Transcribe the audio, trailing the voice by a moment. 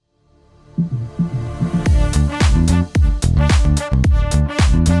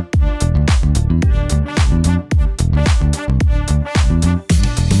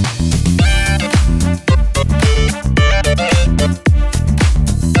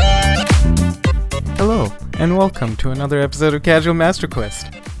and welcome to another episode of Casual Master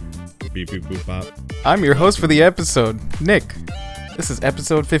Quest. Beep, beep, boop, bop. I'm your host for the episode, Nick. This is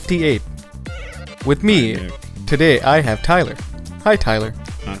episode 58. With me, Hi, Nick. today I have Tyler. Hi, Tyler.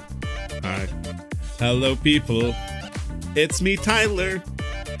 Hi. Hello, people. It's me, Tyler,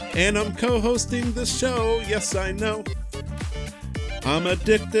 and I'm co-hosting the show. Yes, I know. I'm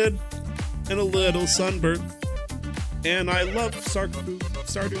addicted and a little sunburned, and I love Stardew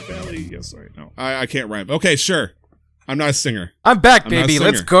Valley. Yes, I know. I can't rhyme. Okay, sure. I'm not a singer. I'm back, I'm not a baby.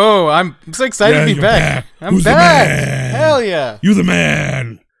 Let's singer. go. I'm so excited to be you're back. I'm Who's back. The man? Hell yeah. You the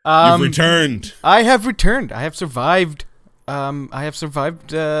man. You've returned. I have returned. I have survived.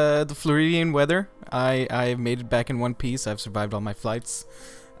 The Floridian weather. I have made it back in one piece. I've survived all my flights.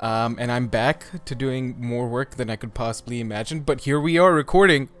 And I'm back to doing more work than I could possibly imagine. But here we are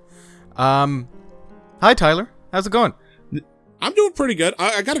recording. Hi, Tyler. How's it going? I'm doing pretty good.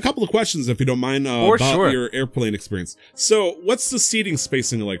 I got a couple of questions, if you don't mind, about your airplane experience. So, what's the seating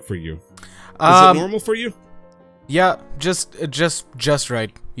spacing like for you? Is it normal for you? Yeah, just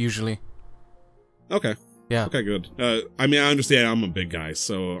right, usually. Okay. Yeah. Okay, good. I mean, I understand I'm a big guy,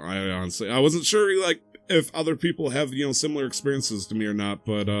 so I wasn't sure, like, if other people have, similar experiences to me or not,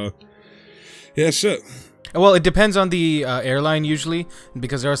 but, yeah, shit. Well, it depends on the airline usually,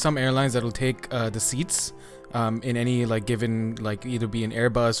 because there are some airlines that'll take the seats in any like given like either be an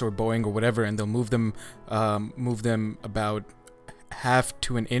Airbus or Boeing or whatever, and they'll move them about half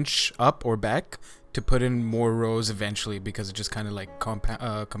to an inch up or back to put in more rows eventually, because it just kind of like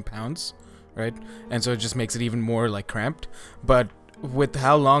compounds, right? And so it just makes it even more like cramped. But with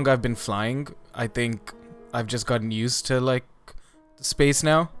how long I've been flying, I think I've just gotten used to like space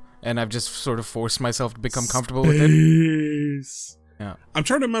now. And I've just sort of forced myself to become comfortable with it. Yeah. I'm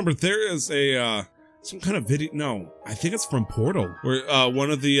trying to remember. There is a some kind of video. No, I think it's from Portal, where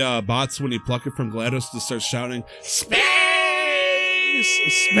one of the bots, when you pluck it from GLaDOS, just starts shouting, "Space!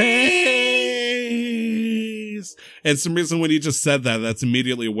 Space!" And some reason when you just said that, that's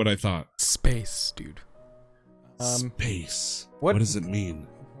immediately what I thought. Space, dude. Space. what does it mean?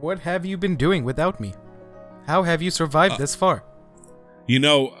 What have you been doing without me? How have you survived this far? It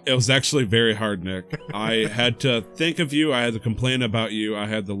was actually very hard, Nick. I had to think of you. I had to complain about you. I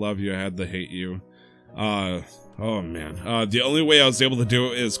had to love you. I had to hate you. Oh, man. The only way I was able to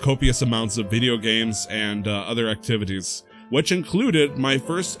do it is copious amounts of video games and other activities, which included my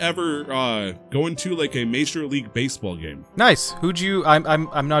first ever going to like a Major League Baseball game. Nice.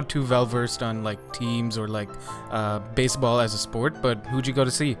 I'm not too well versed on like teams or like baseball as a sport, but who'd you go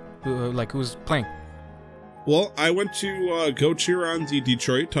to see? Who's playing? Well, I went to go cheer on the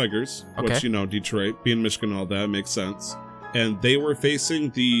Detroit Tigers, Okay. which, Detroit, being Michigan, all that makes sense. And they were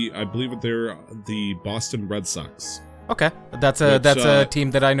facing I believe they're the Boston Red Sox. Okay, that's a team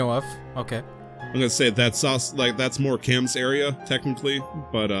that I know of. Okay. I'm gonna say that's more Cam's area technically,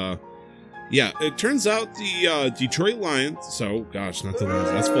 but yeah, it turns out the Detroit Lions. So, gosh, not the Lions.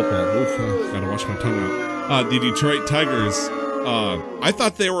 That's football. Oof, gotta wash my tongue out. The Detroit Tigers. I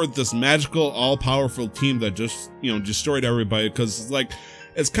thought they were this magical, all-powerful team that just, destroyed everybody, because,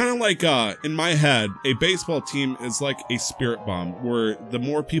 it's kind of like, in my head, a baseball team is like a spirit bomb, where the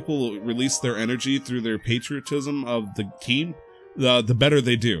more people release their energy through their patriotism of the team, the better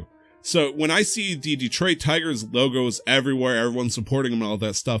they do. So when I see the Detroit Tigers logos everywhere, everyone supporting them and all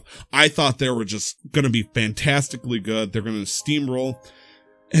that stuff, I thought they were just going to be fantastically good. They're going to steamroll,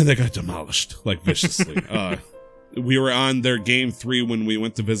 and they got demolished, viciously. We were on their game 3 when we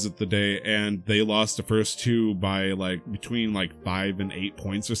went to visit the day, and they lost the first 2 by between 5 and 8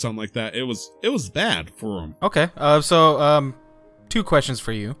 points or something like that. It was bad for them. Okay. So 2 questions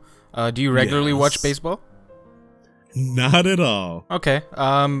for you. Do you regularly watch baseball? Not at all. Okay.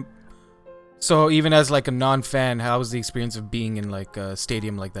 So even as a non-fan, how was the experience of being in a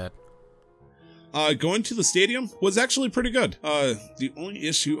stadium like that? Going to the stadium was actually pretty good. The only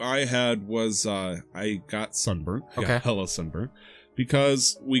issue I had was I got sunburned. Okay. Got hella sunburned.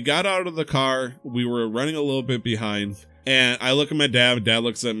 Because we got out of the car, we were running a little bit behind, and I look at my dad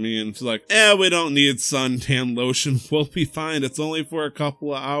looks at me, and she's like, we don't need suntan lotion. We'll be fine. It's only for a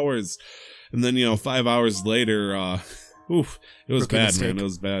couple of hours. And then, 5 hours later, it was Rookie bad, mistake. man. It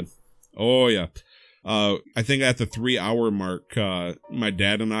was bad. Oh, yeah. I think at the 3-hour mark, my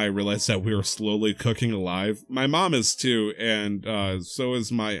dad and I realized that we were slowly cooking alive. My mom is too, and so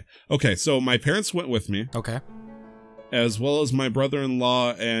is so my parents went with me. Okay. As well as my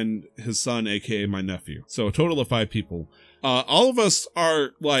brother-in-law and his son, aka my nephew. So a total of 5 people. All of us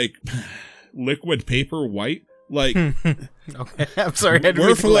are liquid paper white. Like, Okay, I'm sorry, I had to We're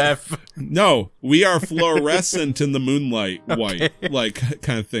make you laugh. no, we are fluorescent in the moonlight, white, like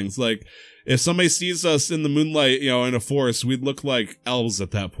kind of things. Like, if somebody sees us in the moonlight, in a forest, we'd look like elves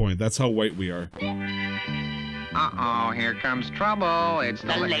at that point. That's how white we are. Uh-oh, here comes trouble. It's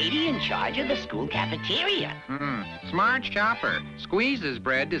The lady in charge of the school cafeteria. Smart shopper. Squeezes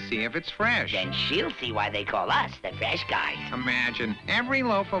bread to see if it's fresh. Then she'll see why they call us the fresh guys. Imagine, every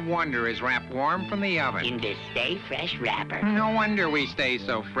loaf of Wonder is wrapped warm from the oven. In this Stay Fresh wrapper. No wonder we stay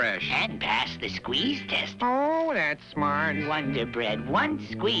so fresh. And pass the squeeze test. Oh, that's smart. Wonder Bread, one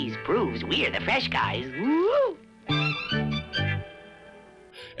squeeze proves we're the fresh guys. Woo!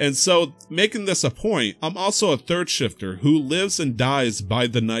 And so, making this a point, I'm also a third shifter who lives and dies by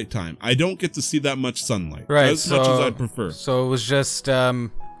the nighttime. I don't get to see that much sunlight, Right, as much as I'd prefer. So it was just you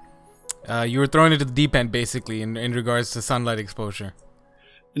were thrown into the deep end basically in regards to sunlight exposure.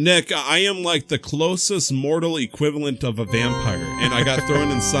 Nick, I am like the closest mortal equivalent of a vampire, and I got thrown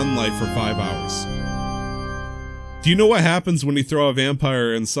in sunlight for 5 hours. Do you know what happens when you throw a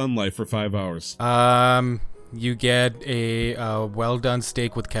vampire in sunlight for 5 hours? You get a well done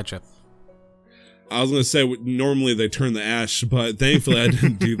steak with ketchup. I was going to say, normally they turn the ash, but thankfully I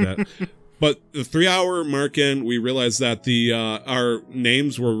didn't do that. But the 3 hour mark in, we realized that our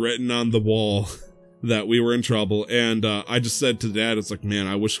names were written on the wall, that we were in trouble. And I just said to Dad, it's like, man,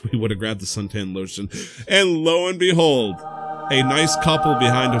 I wish we would have grabbed the suntan lotion. And lo and behold, a nice couple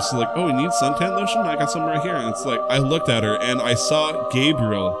behind us is like, oh, you need suntan lotion? I got some right here. And it's like, I looked at her and I saw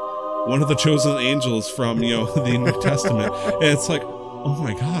Gabriel, one of the chosen angels from, the New Testament. And it's like, oh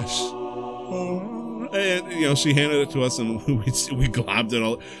my gosh. And, she handed it to us and we globbed it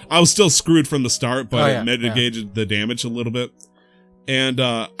all. I was still screwed from the start, but it mitigated the damage a little bit. And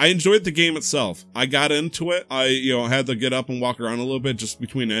I enjoyed the game itself. I got into it. I, had to get up and walk around a little bit just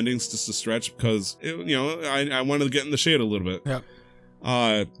between endings just to stretch because, I wanted to get in the shade a little bit.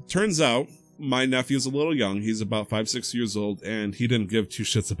 Yeah. Turns out, my nephew's a little young. He's about 5-6 years old, and he didn't give two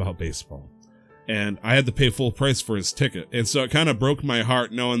shits about baseball. And I had to pay full price for his ticket. And so it kind of broke my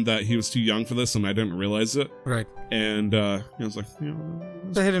heart knowing that he was too young for this, and I didn't realize it. Right. And I was like,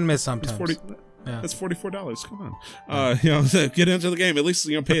 it's a hit and miss sometimes. That's $44. Come on. Get into the game. At least,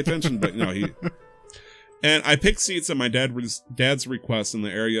 pay attention. But no, And I picked seats at my dad's request in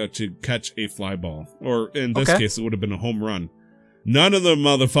the area to catch a fly ball. Or in this case, it would have been a home run. None of the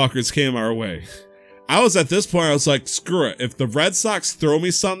motherfuckers came our way. I was at this point, I was like, screw it. If the Red Sox throw me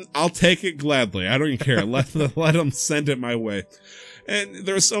something, I'll take it gladly. I don't even care. Let them send it my way. And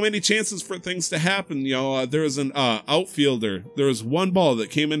there were so many chances for things to happen. There was an outfielder. There was one ball that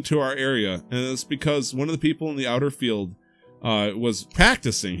came into our area, and it's because one of the people in the outer field was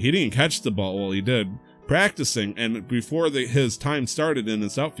practicing. He didn't catch the ball. Well, he did. Practicing, and before his time started in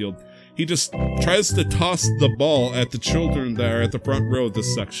his outfield, he just tries to toss the ball at the children that are at the front row of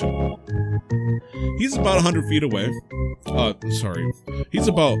this section. He's about 100 feet away. He's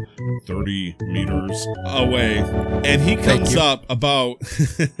about 30 meters away. And he comes up about,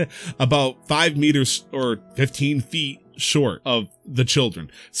 about 5 meters or 15 feet short of the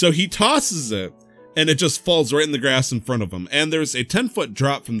children. So he tosses it, and it just falls right in the grass in front of them. And there's a 10-foot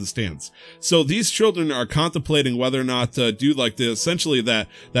drop from the stands. So these children are contemplating whether or not to do like essentially that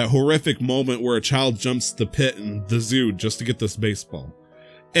horrific moment where a child jumps the pit in the zoo just to get this baseball.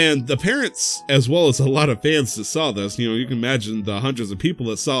 And the parents, as well as a lot of fans that saw this, you can imagine the hundreds of people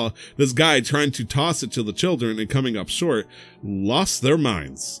that saw this guy trying to toss it to the children and coming up short, lost their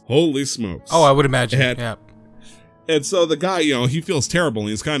minds. Holy smokes. Oh, I would imagine. Yeah. And so the guy, he feels terrible and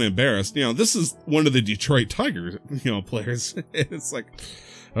he's kind of embarrassed. This is one of the Detroit Tigers, players. It's like,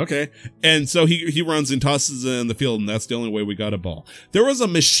 okay. And so he runs and tosses it in the field, and that's the only way we got a ball. There was a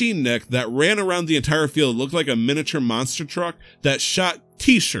machine, Nick, that ran around the entire field. It looked like a miniature monster truck that shot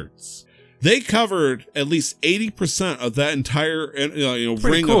t-shirts. They covered at least 80% of that entire,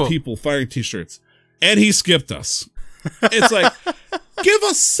 ring of people firing t-shirts. And he skipped us. It's like, give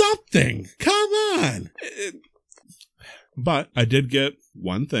us something. Come on. But I did get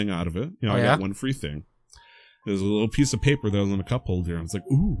one thing out of it. I got one free thing. There's a little piece of paper that was in a cup holder. I was like,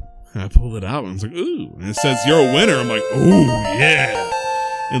 ooh. And I pulled it out and I was like, ooh. And it says, you're a winner. I'm like, ooh, yeah.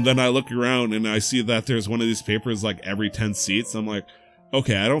 And then I look around and I see that there's one of these papers like every 10 seats. I'm like,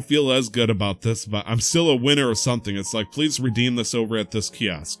 okay, I don't feel as good about this, but I'm still a winner of something. It's like, please redeem this over at this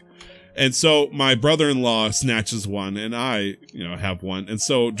kiosk. And so my brother-in-law snatches one and I, have one. And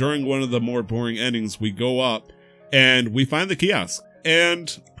so during one of the more boring endings, we go up and we find the kiosk.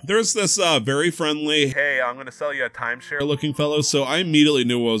 And there's this very friendly, hey, I'm going to sell you a timeshare looking fellow. So I immediately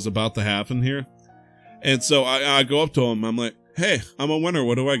knew what was about to happen here. And so I go up to him. I'm like, hey, I'm a winner.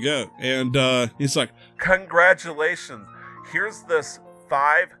 What do I get? And he's like, congratulations. Here's this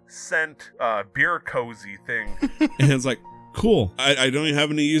 5-cent beer cozy thing. And it's like, cool. I don't even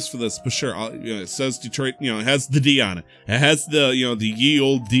have any use for this, but sure. It says Detroit, it has the D on it. It has the, the ye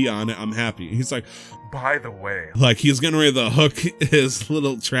old D on it. I'm happy. And he's like, by the way, like he's getting ready to hook his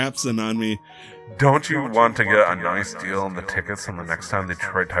little traps in on me. Don't you want to get a nice deal on the tickets on the next time the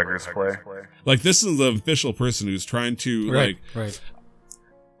Detroit Tigers play? Like, this is the official person who's trying to, Right.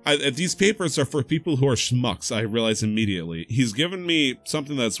 These papers are for people who are schmucks, I realize immediately. He's given me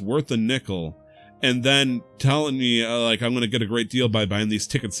something that's worth a nickel, and then telling me, I'm going to get a great deal by buying these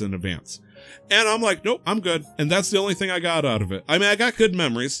tickets in advance. And I'm like, nope, I'm good. And that's the only thing I got out of it. I mean, I got good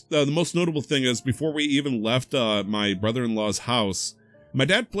memories. The most notable thing is, before we even left my brother-in-law's house, my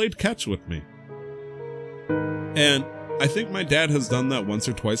dad played catch with me. And I think my dad has done that once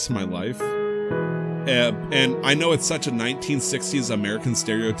or twice in my life. And I know it's such a 1960s American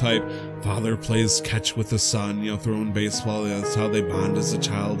stereotype. Father plays catch with the son, throwing baseball. That's how they bond as a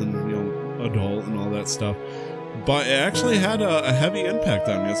child and, adult and all that stuff. But it actually had a heavy impact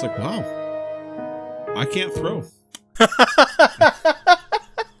on me. It's like, wow, I can't throw.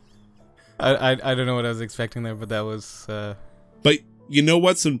 I don't know what I was expecting there, but that was... But you know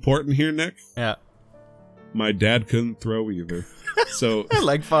what's important here, Nick? Yeah. My dad couldn't throw either. So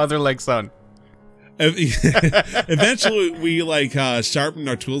like father, like son. Eventually, we sharpened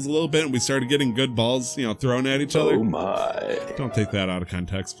our tools a little bit, and we started getting good balls, thrown at each other. Oh my! Don't take that out of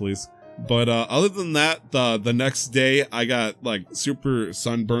context, please. But other than that, the next day I got super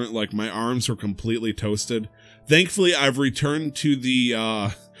sunburnt. Like, my arms were completely toasted. Thankfully, I've returned to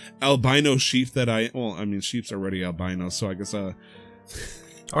the albino sheep that sheep's already albino, so I guess Are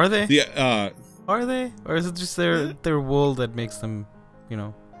they? Yeah. Are they? Or is it just their wool that makes them,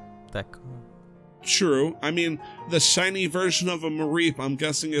 that cool? True. I mean, the shiny version of a Mareep, I'm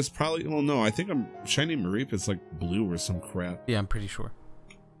guessing, is probably... Well, no, I think a shiny Mareep is blue or some crap. Yeah, I'm pretty sure.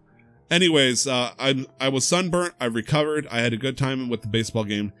 Anyways, I was sunburnt. I recovered. I had a good time with the baseball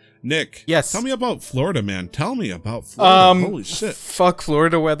game. Nick, yes, tell me about Florida, man. Tell me about Florida. Holy shit! Fuck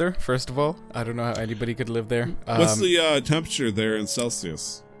Florida weather. First of all, I don't know how anybody could live there. What's the temperature there in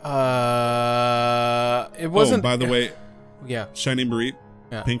Celsius? It wasn't. Oh, by the way, yeah, shiny Mareep,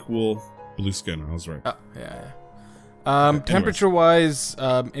 yeah. Pink wool, blue skin. I was right. Yeah. Temperature wise,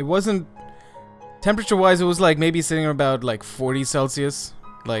 it wasn't. Temperature wise, it was maybe sitting about 40 Celsius.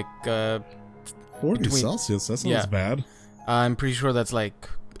 40 Celsius? That sounds bad. I'm pretty sure that's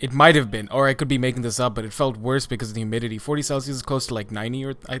it might have been, or I could be making this up, but it felt worse because of the humidity. 40 Celsius is close to 90,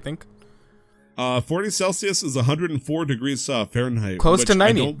 or I think. 40 Celsius is 104 degrees Fahrenheit. Close to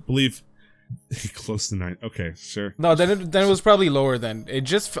 90. I don't believe. Close to 90. Okay, sure. No, then it was probably lower then. It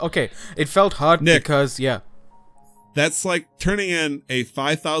just, okay. It felt hot, Nick, because, yeah. That's like turning in a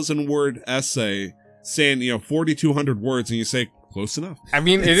 5,000 word essay saying, 4,200 words, and you say, close enough. I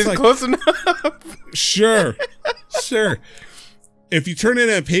mean, it is close enough. Sure. If you turn it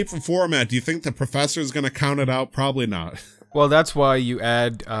in a paper format, do you think the professor is going to count it out? Probably not. Well, that's why you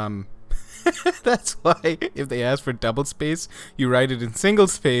add, that's why if they ask for double space, you write it in single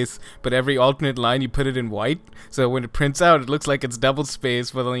space, but every alternate line you put it in white, so when it prints out, it looks like it's double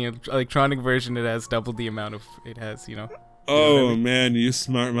space, but on the electronic version, it has double the amount of, it has, Oh, man, you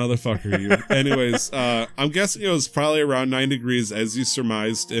smart motherfucker, you. Anyways, I'm guessing it was probably around 9 degrees, as you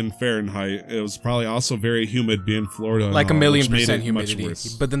surmised, in Fahrenheit. It was probably also very humid, being Florida. Like 1,000,000% humidity. humidity.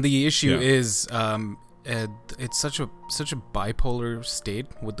 But then the issue is, it's such a bipolar state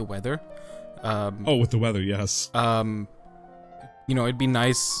with the weather. With the weather, yes. It'd be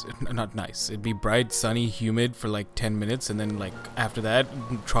nice, not nice. It'd be bright, sunny, humid for 10 minutes, and then after that,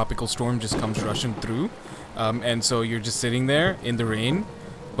 tropical storm just comes rushing through. And so you're just sitting there in the rain,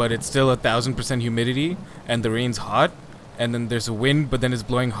 but it's still 1,000% humidity, and the rain's hot, and then there's a wind, but then it's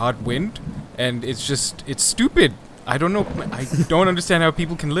blowing hot wind, and it's stupid. I don't know. I don't understand how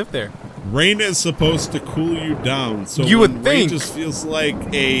people can live there. Rain is supposed to cool you down, so you would rain think just feels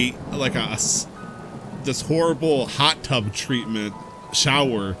like this horrible hot tub treatment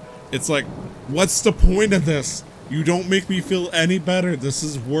shower. It's like, what's the point of this? You don't make me feel any better. This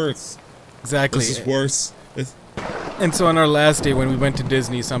is worse. Exactly. This is worse. And so on our last day when we went to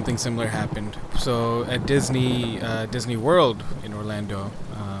Disney, something similar happened. So at Disney World in Orlando,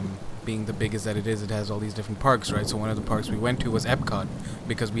 being the biggest that it is, it has all these different parks, right? So one of the parks we went to was Epcot,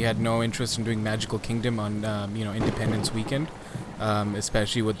 because we had no interest in doing Magical Kingdom on Independence Weekend,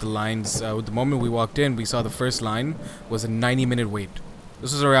 especially with the lines. The moment we walked in, we saw the first line was a 90-minute wait.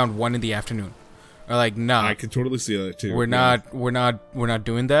 This was around 1 in the afternoon. We're like, nah, I could totally see that too. We're not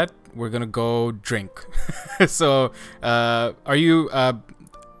doing that. We're gonna go drink. So, are you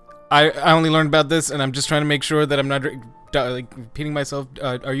I only learned about this, and I'm just trying to make sure that I'm not like repeating myself.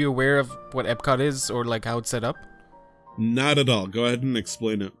 Are you aware of what Epcot is, or like how it's set up? Not at all. Go ahead and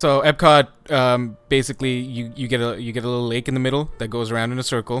explain it. So Epcot, basically, you get a little lake in the middle that goes around in a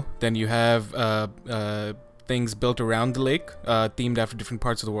circle. Then you have things built around the lake, themed after different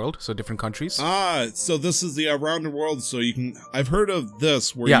parts of the world, so different countries. So this is the around the world. So you can. I've heard of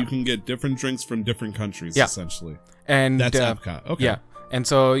this where you can get different drinks from different countries, essentially. And that's Epcot. Okay. Yeah. And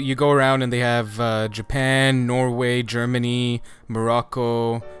so you go around and they have Japan, Norway, Germany,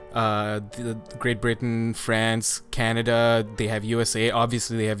 Morocco, Great Britain, France, Canada. They have USA.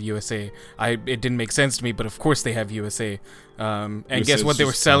 Obviously, they have USA. It didn't make sense to me, but of course they have USA. And guess what they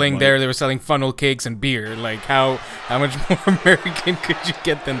were selling there? They were selling funnel cakes and beer. Like how much more American could you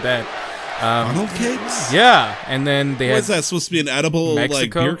get than that? Funnel cakes? Yeah, and then they What is that supposed to be an edible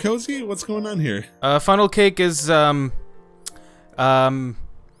Mexico? like beer cozy? What's going on here? Funnel cake is I'm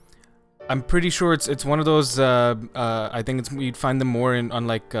pretty sure it's one of those. I think you'd find them more on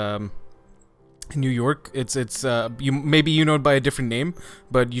like New York. It's you know it by a different name,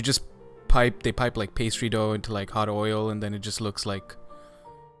 but you just pipe like pastry dough into like hot oil, and then it just looks like,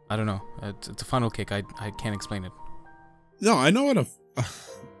 I don't know. It's a funnel cake. I can't explain it. No, I know what a.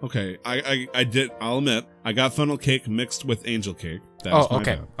 Okay, I did. I'll admit, I got funnel cake mixed with angel cake.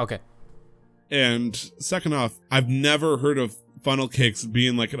 Okay. And second off, I've never heard of funnel cakes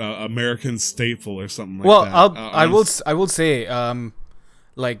being like an American staple or something like that. Well, I will say,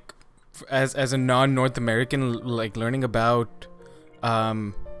 like, as a non-North American, like learning about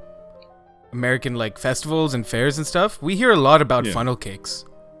American like festivals and fairs and stuff, we hear a lot about funnel cakes.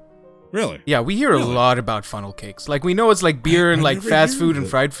 Really? Yeah, we hear a lot about funnel cakes. Like, we know it's like beer and like fast food and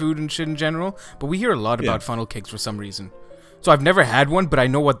fried food and shit in general, but we hear a lot about funnel cakes for some reason. So I've never had one, but I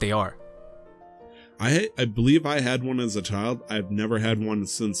know what they are. I believe I had one as a child. I've never had one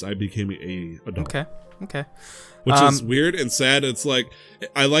since I became a adult. Okay. Which is weird and sad. It's like,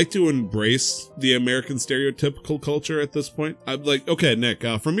 I like to embrace the American stereotypical culture at this point. I'm like, okay, Nick,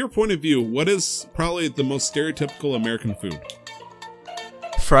 from your point of view, what is probably the most stereotypical American food?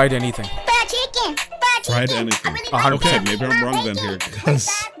 Fried anything. Fried anything. 100%. Okay, maybe I'm wrong then here.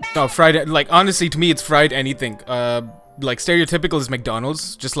 No, fried, like, honestly, to me, it's fried anything. Like, stereotypical is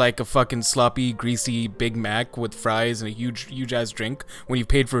McDonald's, just like a fucking sloppy, greasy Big Mac with fries and a huge ass drink when you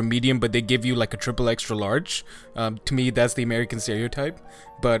paid for a medium, but they give you like a triple extra large. To me, that's the American stereotype.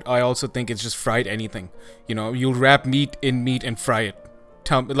 But I also think it's just fried anything. You know, you'll wrap meat in meat and fry it.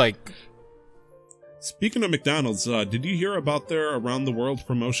 Speaking of McDonald's, did you hear about their around the world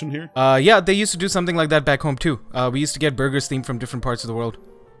promotion here? Yeah, they used to do something like that back home too. We used to get burgers themed from different parts of the world.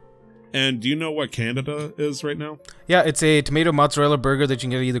 And do you know what Canada is right now? Yeah, it's a tomato mozzarella burger that you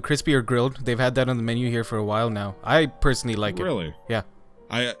can get either crispy or grilled. They've had that on the menu here for a while now. I personally like it. Really? Yeah.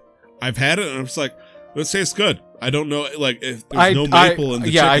 I've had it and I'm just like, this tastes good. I don't know, like, if there's no maple in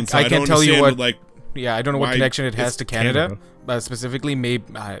the chicken, so I can't tell you what. Like, yeah, I don't know what connection it has to Canada. Specifically, maybe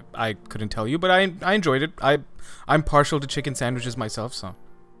I couldn't tell you, but I enjoyed it. I'm partial to chicken sandwiches myself, so.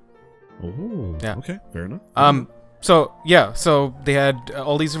 Oh. Yeah. Okay. Fair enough. So they had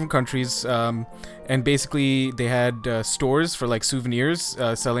all these different countries, and basically they had stores for like souvenirs,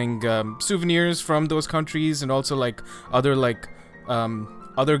 selling souvenirs from those countries, and also like other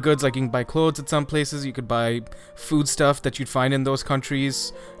goods. Like, you can buy clothes at some places, you could buy food stuff that you'd find in those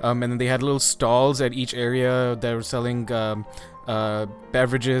countries, and then they had little stalls at each area that were selling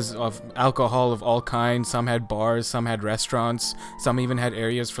beverages of alcohol of all kinds. Some had bars, some had restaurants, some even had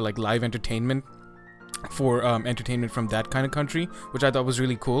areas for like live entertainment. For entertainment from that kind of country, which I thought was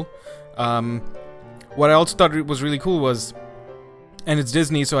really cool. What I also thought was really cool was, and it's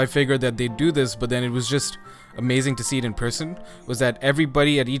Disney, so I figured that they'd do this, but then it was just amazing to see it in person, was that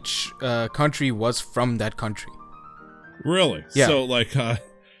everybody at each country was from that country. Really? Yeah. So, like,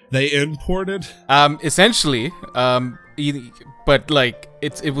 they imported? Essentially, but like,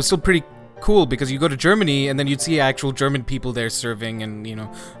 it was still pretty cool, because you go to Germany and then you'd see actual German people there serving and, you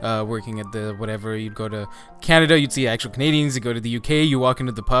know, working at the whatever. You'd go to Canada, you'd see actual Canadians. You go to the UK, you walk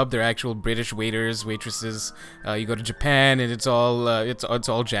into the pub, they're actual British waiters, waitresses. You go to Japan and it's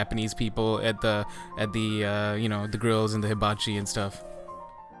all Japanese people at the you know, the grills and the hibachi and stuff.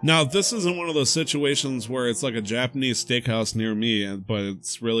 Now, this isn't one of those situations where it's like a Japanese steakhouse near me, but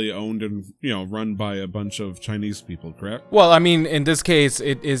it's really owned and, you know, run by a bunch of Chinese people, correct? Well, I mean, in this case,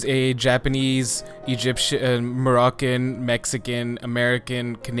 it is a Japanese, Egyptian, Moroccan, Mexican,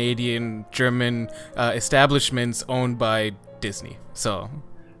 American, Canadian, German establishments owned by Disney. So,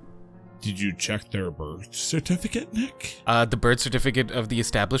 did you check their birth certificate, Nick? The birth certificate of the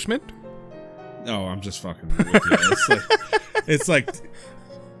establishment? No, I'm just fucking with you. It's like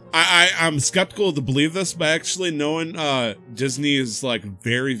I'm skeptical to believe this, but actually knowing Disney's like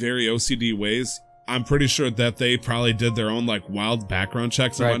very, very OCD ways, I'm pretty sure that they probably did their own like wild background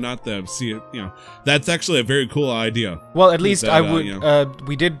checks and whatnot to see it. That's actually a very cool idea. Well, at least I would.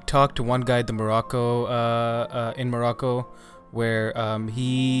 We did talk to one guy at the in Morocco, where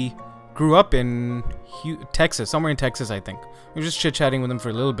he grew up in Texas, somewhere in Texas, I think. We were just chit-chatting with him for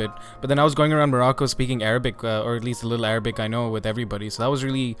a little bit, but then I was going around Morocco speaking Arabic, or at least a little Arabic I know, with everybody. So that was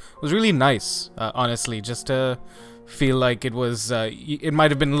really nice, honestly, just to feel like it was. It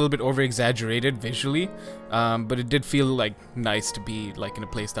might have been a little bit over-exaggerated visually, but it did feel like nice to be like in a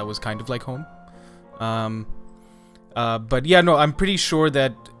place that was kind of like home. But yeah, no, I'm pretty sure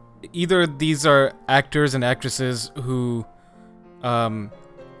that either these are actors and actresses who are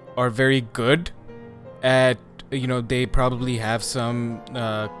very good at, they probably have some,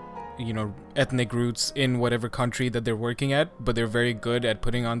 ethnic roots in whatever country that they're working at, but they're very good at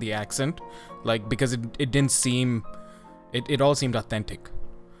putting on the accent, like, because it didn't seem, it all seemed authentic.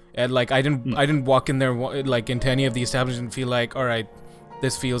 And like, I didn't walk in there, like, into any of the establishments and feel like, all right,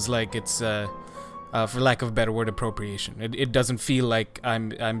 this feels like it's, for lack of a better word, appropriation. It doesn't feel like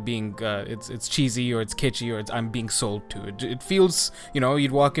I'm being it's cheesy or it's kitschy or I'm being sold to. It feels,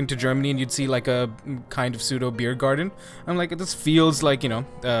 you'd walk into Germany and you'd see like a kind of pseudo beer garden. I'm like, this feels like,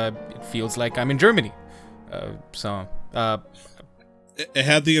 it feels like I'm in Germany. It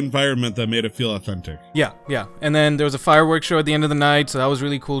had the environment that made it feel authentic. Yeah. And then there was a fireworks show at the end of the night, so that was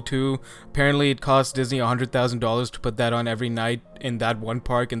really cool too. Apparently it cost Disney $100,000 to put that on every night in that one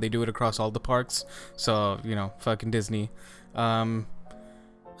park, and they do it across all the parks. So, fucking Disney. What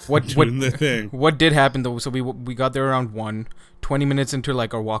did happen though? So we got there around 1, 20 minutes into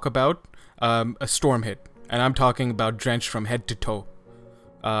like our walkabout, a storm hit, and I'm talking about drenched from head to toe.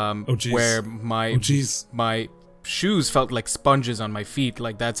 Where my shoes felt like sponges on my feet.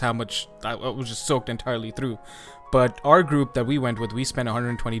 Like, that's how much I was just soaked entirely through. But our group that we went with, we spent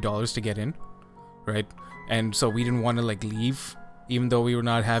 $120 to get in, right? And so we didn't want to like leave, even though we were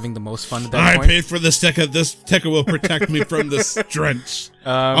not having the most fun at that point. I paid for this ticket. This ticket will protect me from this drench.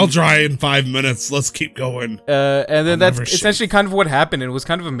 I'll dry in 5 minutes. Let's keep going. And then that's essentially kind of what happened. It was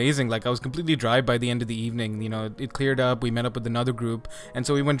kind of amazing. Like, I was completely dry by the end of the evening. It cleared up. We met up with another group, and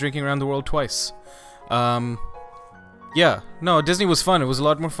so we went drinking around the world twice. Yeah, no, Disney was fun. It was a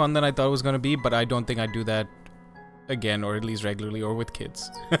lot more fun than I thought it was going to be, but I don't think I'd do that again, or at least regularly, or with kids.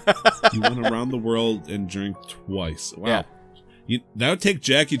 You went around the world and drank twice. Wow. Yeah. That would take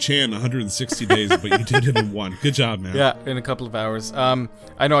Jackie Chan 160 days, but you did it in 1. Good job, man. Yeah, in a couple of hours.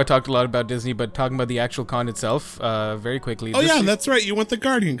 I know I talked a lot about Disney, but talking about the actual con itself, very quickly. That's right. You went the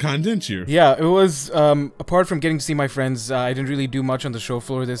Guardian Con, didn't you? Yeah, it was, apart from getting to see my friends, I didn't really do much on the show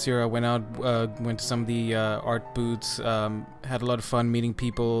floor this year. I went out, went to some of the art booths, had a lot of fun meeting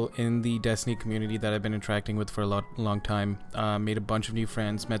people in the Destiny community that I've been interacting with for a long time. Made a bunch of new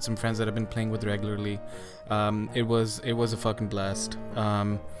friends, met some friends that I've been playing with regularly. It was a fucking blast.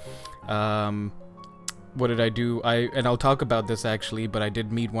 What did I do? And I'll talk about this actually, but I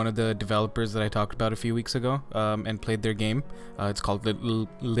did meet one of the developers that I talked about a few weeks ago, and played their game. It's called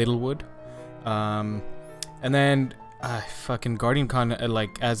Littlewood. And then fucking Guardian Con, like,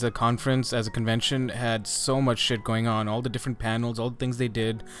 as a conference, as a convention, had so much shit going on. All the different panels, all the things they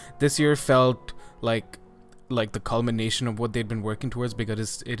did. This year felt like the culmination of what they'd been working towards,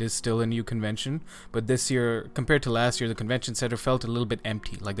 because it is still a new convention. But this year, compared to last year, the convention center felt a little bit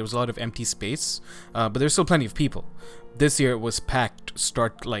empty. Like, there was a lot of empty space, but there's still plenty of people. This year it was packed,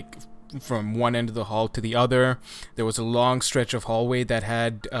 from one end of the hall to the other. There was a long stretch of hallway that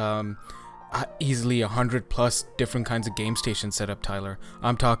had easily 100+ different kinds of game stations set up, Tyler.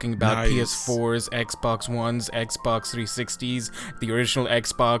 I'm talking about nice. PS4s, Xbox Ones, Xbox 360s, the original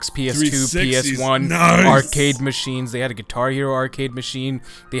Xbox, PS2, PS1, nice. Arcade machines. They had a Guitar Hero arcade machine.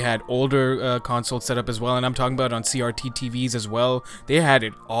 They had older consoles set up as well, and I'm talking about on CRT TVs as well. They had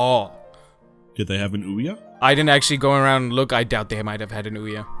it all. Did they have an Ouya? I didn't actually go around and look. I doubt they might have had an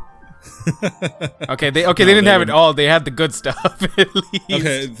Ouya. They didn't have it all. They had the good stuff, at least.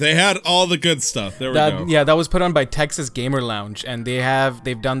 Okay, they had all the good stuff. There we go. Yeah, that was put on by Texas Gamer Lounge, and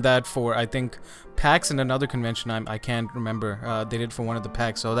they've done that for, I think, PAX and another convention. I can't remember. They did for one of the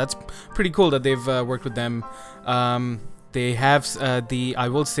PAX, so that's pretty cool that they've worked with them. They have I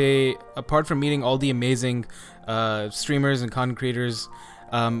will say, apart from meeting all the amazing streamers and content creators,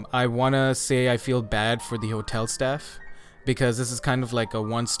 I wanna say I feel bad for the hotel staff. Because this is kind of like a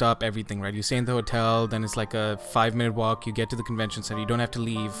one-stop everything, right? You stay in the hotel, then it's like a 5-minute walk. You get to the convention center. You don't have to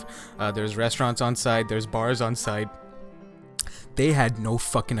leave. There's restaurants on site. There's bars on site. They had no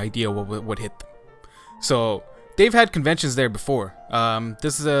fucking idea what hit them. So they've had conventions there before.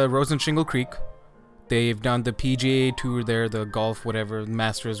 This is Rose and Shingle Creek. They've done the PGA Tour there, the golf, whatever,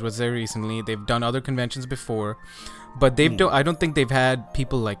 Masters was there recently. They've done other conventions before, but I don't think they've had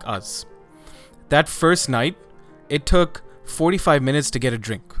people like us. That first night, it took 45 minutes to get a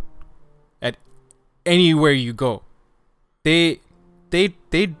drink at anywhere you go. They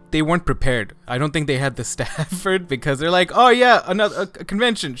weren't prepared. I don't think they had the staff for it because they're like, oh yeah, a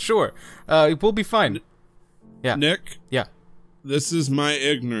convention, sure, we'll be fine. Yeah, Nick. Yeah. This is my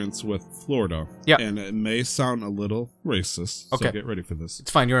ignorance with Florida. Yeah. And it may sound a little racist. Okay. So get ready for this. It's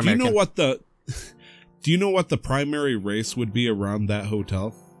fine. You're American. Do you know what the primary race would be around that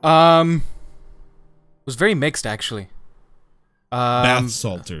hotel? It was very mixed actually. Bath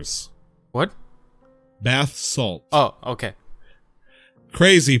salters. What? Bath salt. Oh, okay.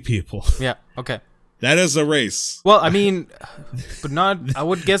 Crazy people. Yeah, okay. That is a race. Well, I mean, but not. I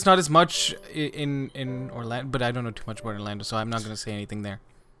would guess not as much in Orlando, but I don't know too much about Orlando, so I'm not going to say anything there.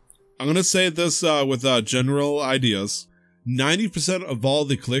 I'm going to say this with general ideas. 90% of all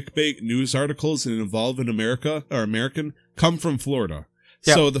the clickbait news articles that involve in America or American come from Florida.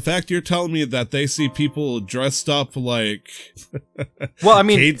 Yeah. So the fact you're telling me that they see people dressed up like well, I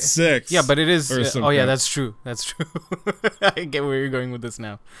mean, Kate Six. Yeah, but it is. Oh yeah, crap. that's true. That's true. I get where you're going with this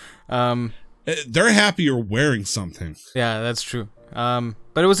now. They're happy you're wearing something. Yeah, that's true.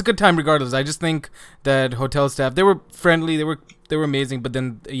 But it was a good time regardless. I just think that hotel staff, they were friendly, they were amazing, but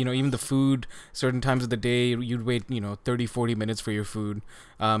then, even the food, certain times of the day, you'd wait, 30, 40 minutes for your food.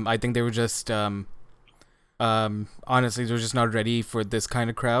 I think they were just, honestly, they were just not ready for this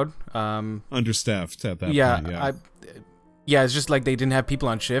kind of crowd. Understaffed at that point, yeah. Yeah, it's just like they didn't have people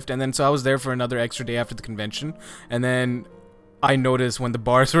on shift. And then so I was there for another extra day after the convention. And then I noticed when the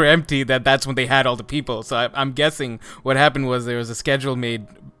bars were empty that's when they had all the people. So I'm guessing what happened was there was a schedule made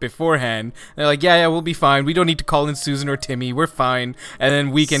beforehand. They're like, yeah, we'll be fine. We don't need to call in Susan or Timmy. We're fine. And then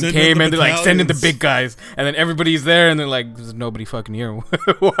weekend came and they're like, send in the big guys. And then everybody's there and they're like, there's nobody fucking here.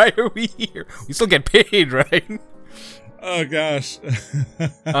 Why are we here? We still get paid, right? Oh gosh.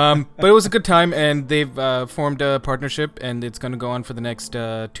 But it was a good time, and they've formed a partnership, and it's going to go on for the next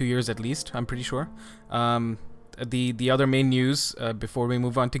 2 years at least, I'm pretty sure. The other main news before we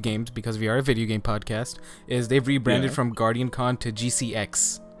move on to games, because we are a video game podcast, is they've rebranded from Guardian Con to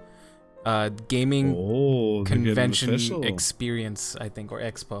GCX. Gaming Convention Experience, I think, or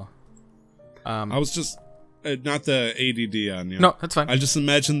Expo. I was just not the ADD on you. No, that's fine. I just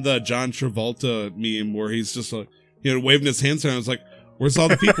imagined the John Travolta meme where he's just like, waving his hands around. I was like, where's all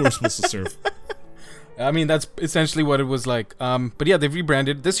the people we're supposed to serve? I mean, that's essentially what it was like. But yeah, they've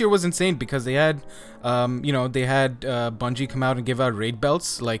rebranded. This year was insane because they had, Bungie come out and give out raid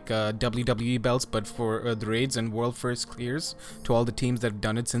belts, like WWE belts, but for the raids and world first clears to all the teams that have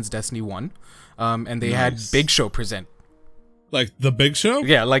done it since Destiny 1. And they had Big Show present. Like the Big Show?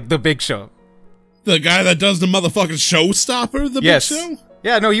 Yeah, like the Big Show. The guy that does the motherfucking showstopper? The Big Show?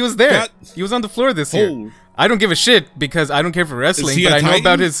 Yeah, no, he was there. He was on the floor this year. I don't give a shit because I don't care for wrestling, but I know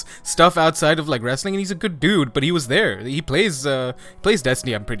about his stuff outside of like wrestling, and he's a good dude. But he was there. He plays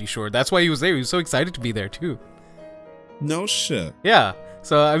Destiny, I'm pretty sure. That's why he was there. He was so excited to be there too. No shit. Yeah.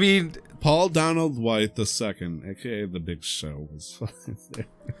 So I mean, Paul Donald White II, aka the Big Show, was fucking there.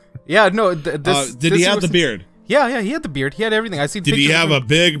 Yeah. No. Did he have the beard? Yeah. He had the beard. He had everything. I see. Did he have a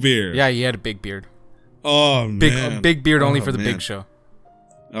big beard? Yeah, he had a big beard. Oh man. A big beard only for the Big Show.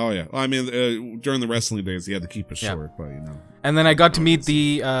 Oh yeah, well, I mean, during the wrestling days, he had to keep it short, but And then I got to meet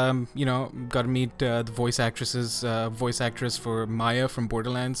the voice actress for Maya from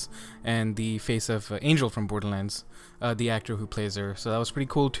Borderlands, and the face of Angel from Borderlands, the actor who plays her. So that was pretty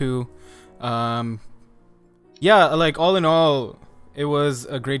cool too. Like all in all, it was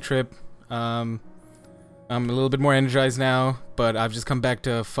a great trip. I'm a little bit more energized now, but I've just come back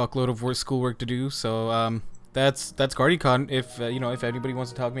to a fuckload of schoolwork to do. So that's GuardianCon. If anybody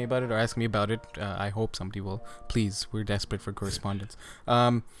wants to talk to me about it or ask me about it, I hope somebody will. Please, we're desperate for correspondence.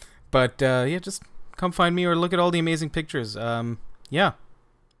 Just come find me or look at all the amazing pictures. Do you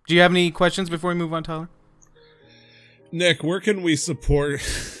have any questions before we move on, Tyler? Nick, where can we support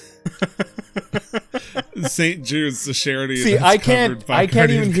St. Jude's, the charity? See, I can't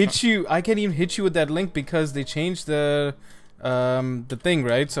even hit you. I can't even hit you with that link because they changed the thing,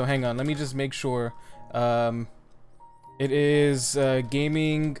 right? So hang on, let me just make sure. It is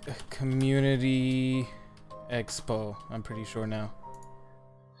Gaming Community Expo. I'm pretty sure now.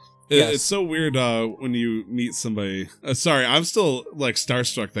 It's so weird when you meet somebody. Sorry, I'm still like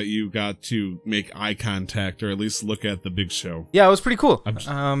starstruck that you got to make eye contact or at least look at the Big Show. Yeah, it was pretty cool.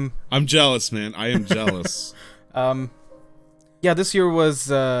 I'm jealous, man. I am jealous. This year was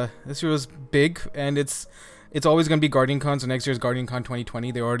big, and it's it's always going to be Guardian Con. So next year's Guardian Con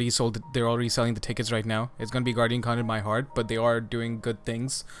 2020. They're already selling the tickets right now. It's going to be Guardian Con in my heart, but they are doing good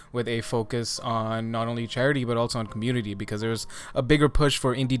things with a focus on not only charity but also on community, because there's a bigger push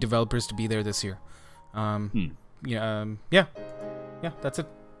for indie developers to be there this year. Yeah, that's it.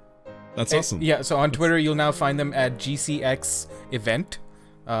 That's awesome. Yeah, so on Twitter, you'll now find them at GCX Event.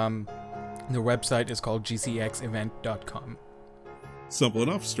 The website is called gcxevent.com. Simple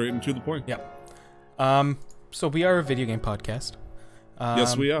enough, straight and to the point. Yeah. So we are a video game podcast.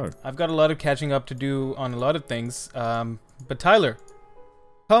 Yes, we are. I've got a lot of catching up to do on a lot of things. But Tyler,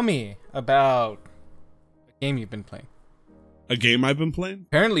 tell me about a game you've been playing. A game I've been playing?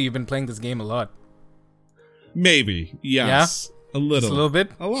 Apparently, you've been playing this game a lot. Maybe. Yes. Yeah? A little. Just a little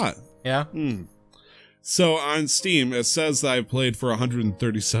bit? A lot. Yeah. So on Steam, it says that I've played for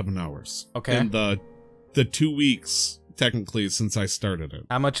 137 hours. Okay. In the 2 weeks, technically, since I started it.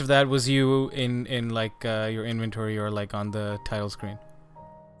 How much of that was you in like your inventory or like on the title screen?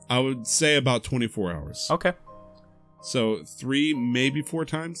 I would say about 24 hours. Okay. So 3, maybe 4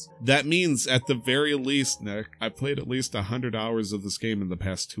 times. That means at the very least, Nick, I played at least 100 hours of this game in the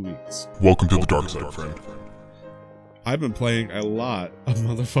past 2 weeks. Welcome to the dark side, friend. I've been playing a lot of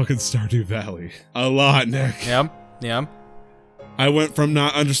motherfucking Stardew Valley. A lot, Nick. Yeah. I went from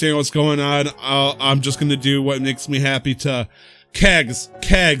not understanding what's going on, I'm just gonna do what makes me happy, to kegs,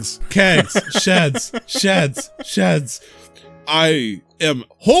 sheds. I am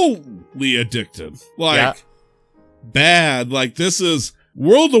wholly addicted. Bad. Like, this is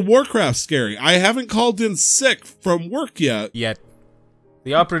World of Warcraft scary. I haven't called in sick from work yet. The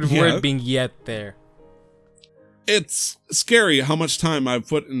operative word being yet there. It's scary how much time I've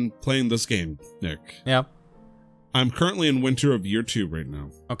put in playing this game, Nick. Yeah. I'm currently in winter of year 2 right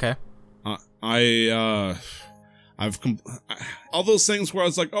now. Okay. All those things where I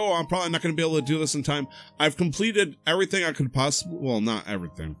was like, oh, I'm probably not going to be able to do this in time. I've completed everything I could possibly, well, not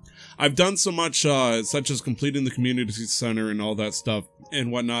everything. I've done so much, such as completing the community center and all that stuff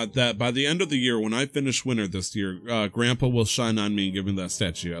and whatnot, that by the end of the year, when I finish winter this year, Grandpa will shine on me and give me that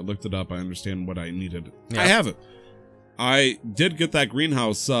statue. I looked it up. I understand what I needed. Yeah. I have it. I did get that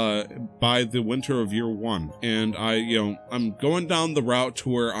greenhouse by the winter of year 1, and I'm going down the route to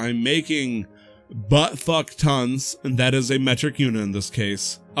where I'm making butt fuck tons, and that is a metric unit in this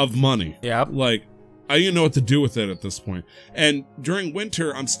case, of money. Yeah. Like, I don't even know what to do with it at this point. And during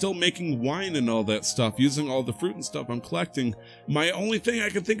winter, I'm still making wine and all that stuff, using all the fruit and stuff I'm collecting. My only thing I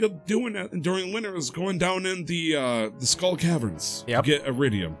can think of doing during winter is going down in the Skull Caverns to get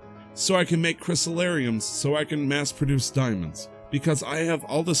iridium, so I can make chrysallariums, so I can mass produce diamonds. Because I have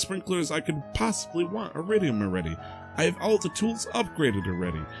all the sprinklers I could possibly want iridium already. I have all the tools upgraded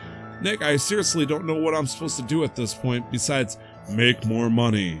already. Nick, I seriously don't know what I'm supposed to do at this point besides make more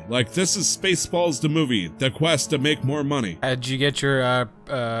money. Like, this is Spaceballs the movie, the quest to make more money. Did you get your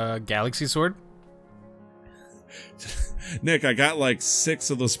Galaxy Sword? Nick, I got like 6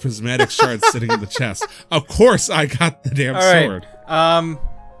 of those prismatic shards sitting in the chest. Of course I got the damn sword.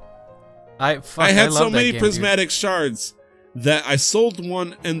 I had so many prismatic shards that I sold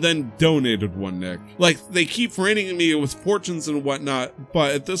one and then donated one, Nick. Like, they keep raining me with fortunes and whatnot,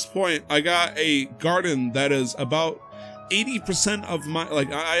 but at this point, I got a garden that is about 80% of my, like,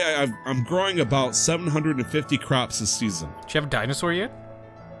 I'm growing about 750 crops this season. Do you have a dinosaur yet?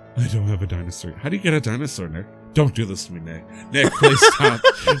 I don't have a dinosaur. How do you get a dinosaur, Nick? Don't do this to me, Nick. Nick, please stop.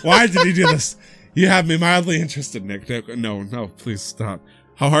 Why did you do this? You have me mildly interested, Nick. No, please stop.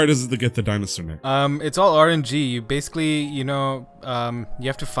 How hard is it to get the dinosaur, Nick? It's all RNG. You basically, you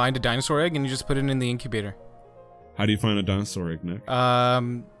have to find a dinosaur egg and you just put it in the incubator. How do you find a dinosaur egg, Nick?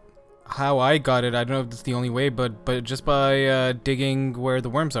 How I got it, I don't know if it's the only way, but just by digging where the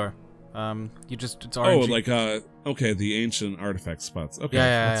worms are. It's RNG. Okay, the ancient artifact spots. Okay,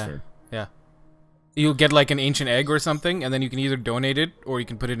 that's fair. Yeah. You'll get like an ancient egg or something, and then you can either donate it, or you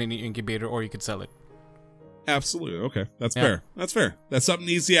can put it in the incubator, or you could sell it. Absolutely. Okay, that's fair. That's fair. That's something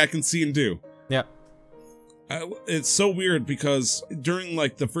easy I can see and do. Yeah. It's so weird because during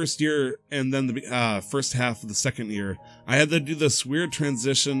like the first year and then the first half of the second year, I had to do this weird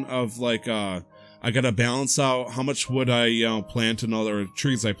transition of like I gotta balance out how much wood I plant and other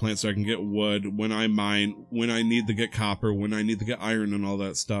trees I plant so I can get wood when I mine, when I need to get copper, when I need to get iron and all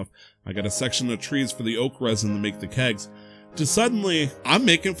that stuff. I got a section of trees for the oak resin to make the kegs. To suddenly, I'm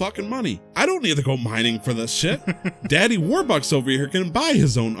making fucking money. I don't need to go mining for this shit. Daddy Warbucks over here can buy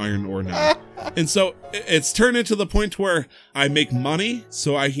his own iron ore now. And so it's turned into the point where I make money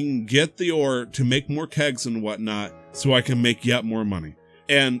so I can get the ore to make more kegs and whatnot so I can make yet more money.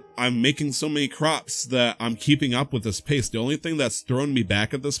 And I'm making so many crops that I'm keeping up with this pace. The only thing that's thrown me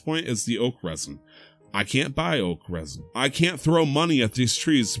back at this point is the oak resin. I can't buy oak resin. I can't throw money at these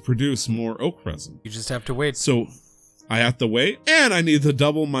trees to produce more oak resin. You just have to wait. So I have to wait, and I need to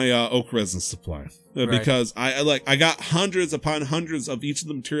double my oak resin supply because I got hundreds upon hundreds of each of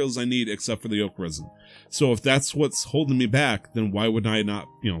the materials I need except for the oak resin. So if that's what's holding me back, then why would I not,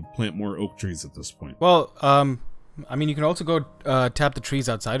 plant more oak trees at this point? Well, I mean, you can also go tap the trees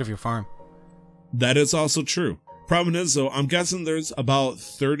outside of your farm. That is also true. Problem is, though, I'm guessing there's about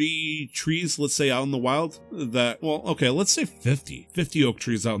 30 trees, let's say, out in the wild let's say 50 oak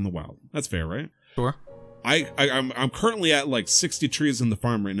trees out in the wild. That's fair, right? Sure. I'm currently at like 60 trees in the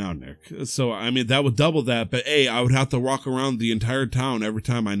farm right now, Nick. So, I mean, that would double that, but I would have to walk around the entire town every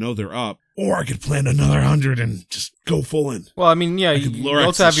time I know they're up. Or I could plant another 100 and just go full in. Well, I mean, yeah, you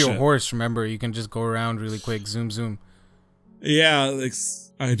also have your shit. horse, remember? You can just go around really quick, zoom. Yeah,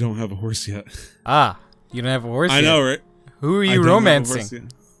 I don't have a horse yet. Ah, you don't have a horse yet? I know, right? Who are I you don't have a horse romancing?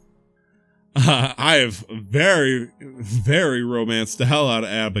 yet. I have very, very romanced the hell out of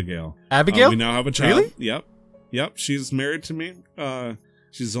Abigail. Abigail? We now have a child. Really? Yep. She's married to me.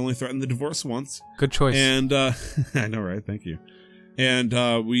 She's only threatened the divorce once. Good choice. And I know, right? Thank you. And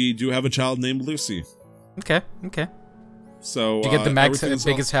we do have a child named Lucy. Okay. So Did you get the max everything's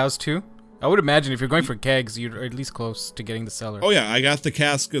biggest house too? I would imagine if you're going for kegs, you're at least close to getting the cellar. Oh yeah, I got the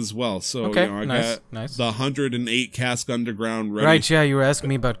cask as well. So Okay, I nice. got the 108 cask underground ready. Right, yeah, you were asking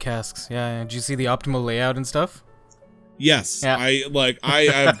me about casks. Yeah. Did you see the optimal layout and stuff? Yes, Yeah.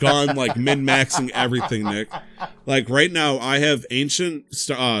 I've gone like min-maxing everything, Nick. Like right now, I have ancient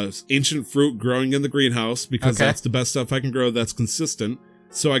fruit growing in the greenhouse because Okay. that's the best stuff I can grow that's consistent.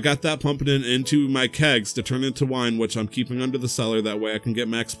 So I got that pumping into my kegs to turn into wine, which I'm keeping under the cellar. That way I can get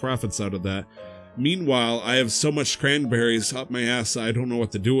max profits out of that. Meanwhile, I have so much cranberries up my ass, I don't know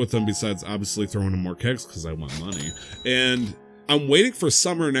what to do with them besides obviously throwing in more kegs because I want money. And I'm waiting for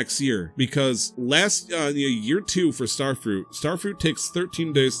summer next year because year 2 for Starfruit takes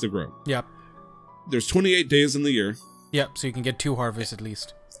 13 days to grow. Yep. There's 28 days in the year. Yep, so you can get 2 harvests at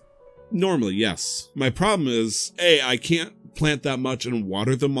least. Normally, yes. My problem is, I can't plant that much and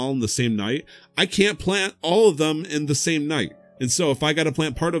water them all in the same night. I can't plant all of them in the same night. And so if I got to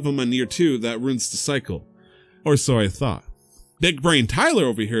plant part of them on year 2, that ruins the cycle. Or so I thought. Big Brain Tyler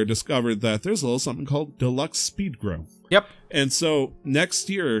over here discovered that there's a little something called Deluxe Speed Grow. Yep. And so next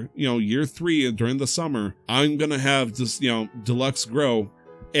year, year 3 during the summer, I'm going to have this, Deluxe Grow.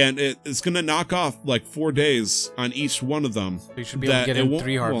 And it's going to knock off like 4 days on each one of them. So you should be able to get in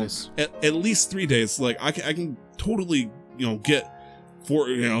 3 harvests. At least 3 days. Like I can totally, get 4,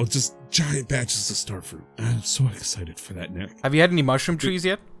 just giant batches of Starfruit. I'm so excited for that, Nick. Have you had any mushroom trees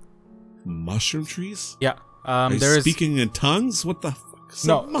yet? Mushroom trees? Yeah. Are you There is speaking in tongues? What the fuck?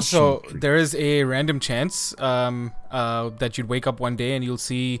 so there is a random chance that you'd wake up one day and you'll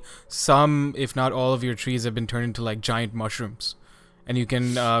see some, if not all of your trees have been turned into like giant mushrooms. And you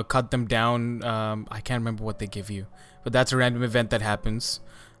can cut them down. I can't remember what they give you. But that's a random event that happens.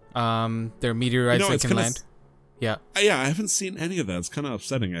 There are meteorites that can land. Yeah. Yeah, I haven't seen any of that. It's kind of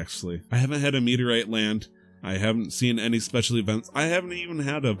upsetting, actually. I haven't had a meteorite land. I haven't seen any special events. I haven't even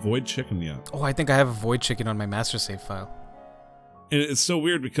had a void chicken yet. Oh, I think I have a void chicken on my master save file. And it's so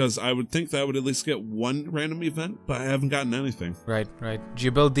weird because I would think that I would at least get one random event, but I haven't gotten anything. Right. Did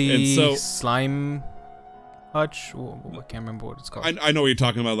you build the And so- slime hutch? Oh, I can't remember what it's called. I know what you're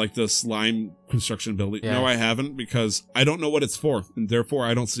talking about, like the slime construction building. Yeah. No, I haven't because I don't know what it's for, and therefore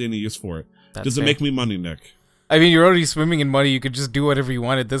I don't see any use for it. That's Does it fair. make me money, Nick? I mean, you're already swimming in money. You could just do whatever you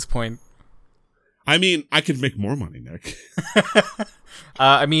want at this point. I mean, I could make more money, Nick.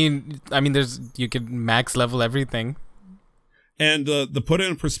 I mean, you could max level everything. And to put it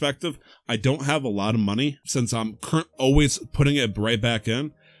in perspective, I don't have a lot of money since I'm always putting it right back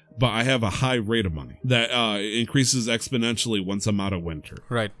in, but I have a high rate of money that increases exponentially once I'm out of winter.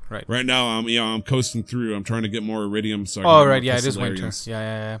 Right. Right now, I'm coasting through. I'm trying to get more iridium. So I can Oh, get right. more Yeah, it is winter. crystallarians.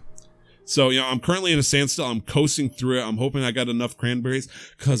 Yeah. So, I'm currently in a standstill. I'm coasting through it. I'm hoping I got enough cranberries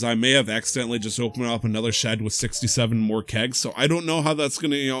because I may have accidentally just opened up another shed with 67 more kegs. So I don't know how that's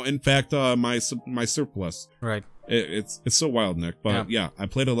going to, impact my surplus. Right. It's so wild, Nick. But yeah, I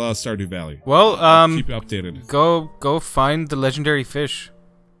played a lot of Stardew Valley. Well, I'll keep you updated. Go find the legendary fish.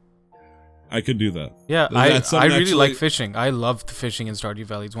 I could do that. Yeah, That's I something really like actually- fishing. I love the fishing in Stardew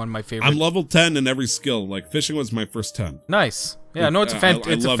Valley. It's one of my favorites. I'm level 10 in every skill. Like fishing was my first 10. Nice. Yeah, no, it's a I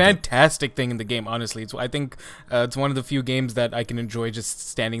it's a loved it. fantastic thing in the game. Honestly, I think it's one of the few games that I can enjoy just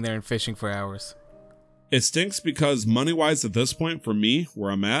standing there and fishing for hours. It stinks because money-wise at this point for me,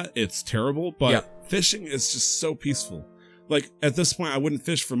 where I'm at, it's terrible. But Yeah. fishing is just so peaceful. like at this point, I wouldn't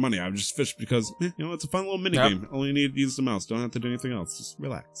fish for money. I would just fish because it's a fun little mini game. Only you need to use the mouse. Don't have to do anything else. Just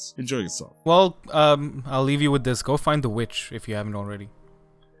relax, enjoy yourself. Well, I'll leave you with this. Go find the witch if you haven't already.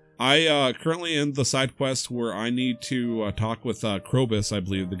 I currently in the side quest where I need to talk with Krobus, I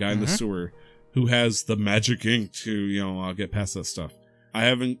believe, the guy in the sewer, who has the magic ink to get past that stuff. I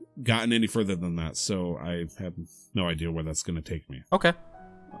haven't gotten any further than that, so I have no idea where that's going to take me. Okay.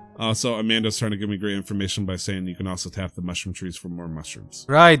 So Amanda's trying to give me great information by saying you can also tap the mushroom trees for more mushrooms.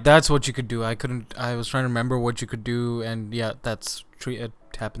 Right, that's what you could do. I was trying to remember what you could do, and yeah, that's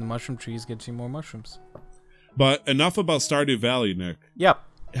tapping the mushroom trees gets you more mushrooms. But enough about Stardew Valley, Nick. Yep.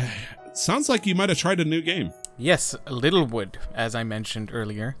 Sounds like you might have tried a new game. Yes, Littlewood, as I mentioned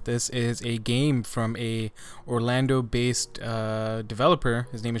earlier. This is a game from a Orlando-based developer.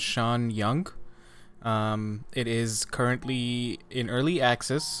 His name is Sean Young. It is currently in early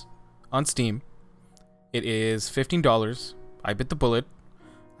access on Steam. It is $15. I bit the bullet.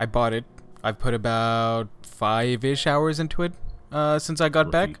 I bought it. I've put about 5-ish hours into it since I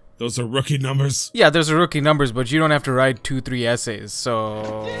got back. Those are rookie numbers. Yeah, those are rookie numbers, but you don't have to write 2-3 essays,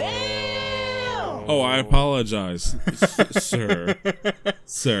 so... Oh, I apologize, sir.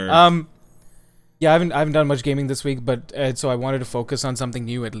 Yeah, I haven't done much gaming this week, but so I wanted to focus on something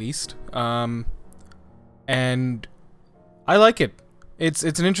new at least. And I like it. It's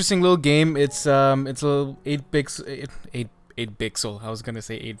an interesting little game. It's a little 8 pixel. I was gonna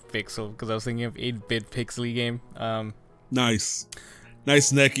say 8 pixel because I was thinking of 8-bit pixely game. Nice,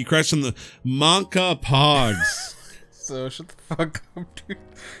 Nick. You crushing the Monka Pogs. So shut the fuck up, dude.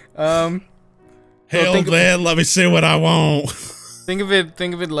 Hey, old man, let me see what I want. Think of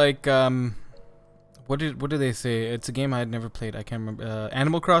it like what did they say? It's a game I had never played. I can't remember.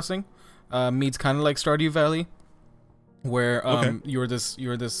 Animal Crossing meets kind of like Stardew Valley, where you're this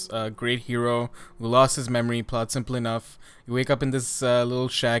great hero who lost his memory. Plot simple enough. You wake up in this little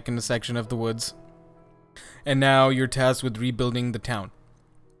shack in a section of the woods, and now you're tasked with rebuilding the town.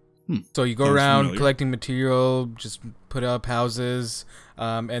 So you go around collecting material, just put up houses,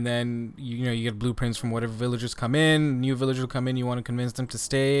 and then you get blueprints from whatever villagers come in. New villagers come in, you want to convince them to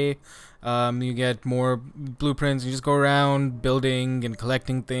stay. You get more blueprints. You just go around building and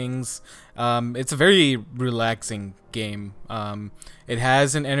collecting things. It's a very relaxing game. It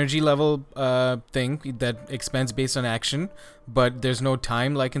has an energy level thing that expends based on action, but there's no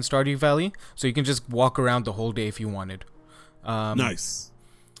time like in Stardew Valley, so you can just walk around the whole day if you wanted. Nice.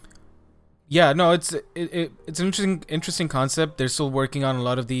 Yeah, no, it's an interesting concept. They're still working on a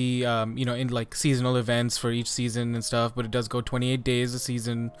lot of the in like seasonal events for each season and stuff, but it does go 28 days a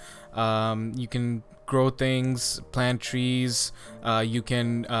season. You can grow things, plant trees. You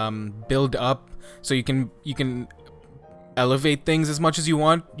can build up, so you can elevate things as much as you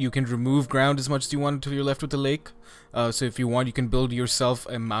want. You can remove ground as much as you want until you're left with the lake. So if you want, you can build yourself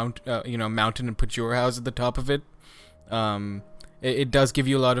a mountain and put your house at the top of it. It does give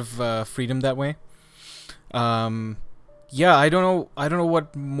you a lot of freedom that way. Yeah, I don't know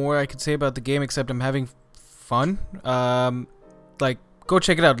what more I could say about the game except I'm having fun. Go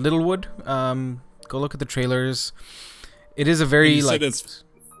check it out, Littlewood. Go look at the trailers. It is a very you said it's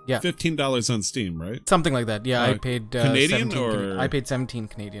 $15 on Steam, right? Something like that. Yeah, I paid Canadian 17 I paid 17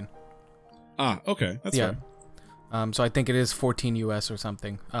 Canadian. Okay, that's fine. So I think it is 14 US or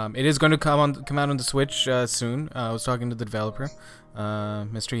something. It is going to come out on the Switch soon. I was talking to the developer,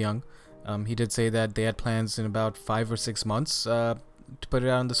 Mr. Young. He did say that they had plans in about 5 or 6 months to put it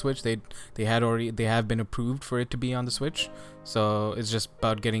out on the Switch. They have been approved for it to be on the Switch. So it's just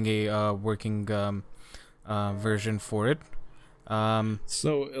about getting a working version for it.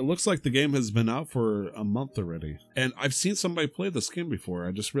 So it looks like the game has been out for a month already. And I've seen somebody play this game before,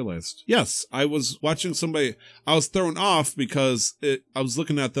 I just realized. Yes, I was watching somebody. I was thrown off because I was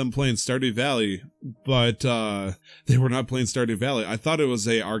looking at them playing Stardew Valley, but they were not playing Stardew Valley. I thought it was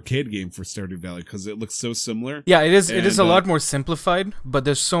a arcade game for Stardew Valley because it looks so similar. Yeah, it is a lot more simplified, but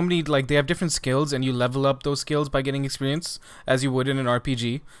there's so many, they have different skills, and you level up those skills by getting experience, as you would in an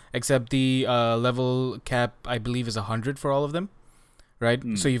RPG, except the level cap, I believe, is 100 for all of them. Right,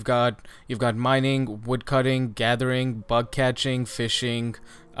 so you've got mining, wood cutting, gathering, bug catching, fishing,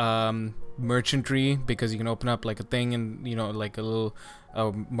 merchantry, because you can open up like a thing and like a little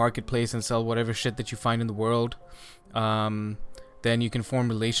marketplace and sell whatever shit that you find in the world. Then you can form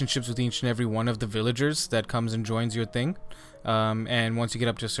relationships with each and every one of the villagers that comes and joins your thing. And once you get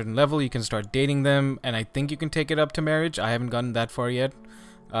up to a certain level, you can start dating them, and I think you can take it up to marriage. I haven't gotten that far yet.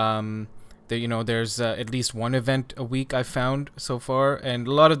 There's at least one event a week I've found so far, and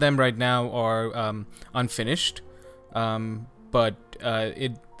a lot of them right now are unfinished. but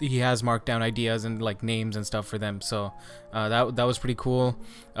he has marked down ideas and like names and stuff for them. So that was pretty cool.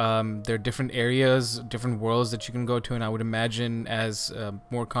 There are different areas, different worlds that you can go to, and I would imagine as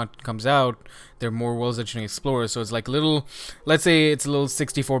more content comes out, there are more worlds that you can explore. So it's like let's say it's a little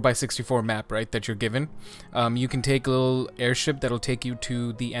 64 by 64 map, right, that you're given. You can take a little airship that'll take you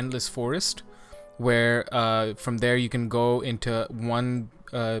to the Endless Forest, where from there you can go into one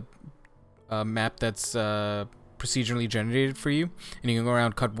map that's procedurally generated for you, and you can go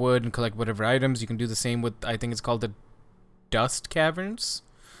around, cut wood, and collect whatever items. You can do the same with, I think it's called the Dust Caverns,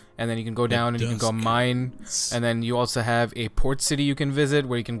 and then you can go down and you can go mine. And then you also have a port city you can visit,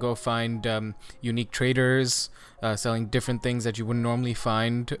 where you can go find unique traders selling different things that you wouldn't normally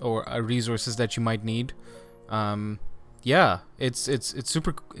find, or resources that you might need. Yeah, it's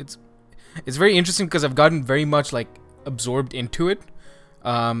super. It's very interesting because I've gotten very much like absorbed into it,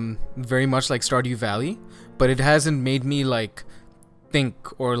 very much like Stardew Valley, but it hasn't made me like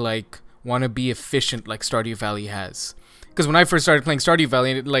think or like want to be efficient like Stardew Valley has. Because when I first started playing Stardew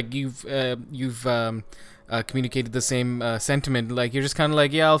Valley, like you've communicated the same sentiment. Like you're just kind of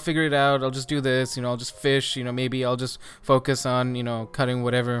like, yeah, I'll figure it out. I'll just do this. I'll just fish. Maybe I'll just focus on cutting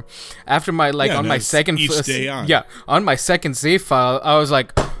whatever. After my on my second on my second save file, I was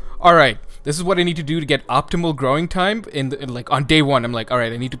like, all right, this is what I need to do to get optimal growing time. Like on day one, I'm like, all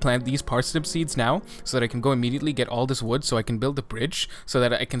right, I need to plant these parsnip seeds now so that I can go immediately get all this wood so I can build the bridge, so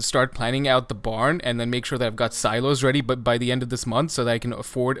that I can start planning out the barn, and then make sure that I've got silos ready but by the end of this month, so that I can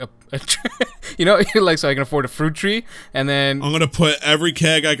afford so I can afford a fruit tree. And then I'm gonna put every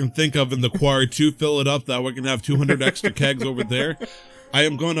keg I can think of in the quarry to fill it up, that we can have 200 extra kegs over there. I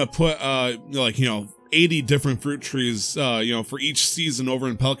am going to put 80 different fruit trees, for each season over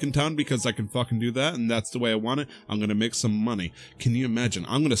in Pelican Town, because I can fucking do that, and that's the way I want it. I'm gonna make some money. Can you imagine?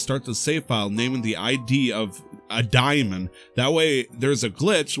 I'm gonna start the save file naming the ID of a diamond. That way, there's a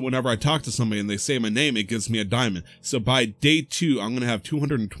glitch. Whenever I talk to somebody and they say my name, it gives me a diamond. So by day 2, I'm gonna have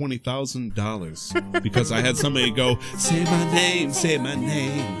 $220,000 because I had somebody go, say my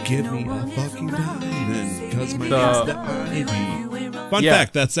name, give me a fucking diamond, because my name's the ID. Fun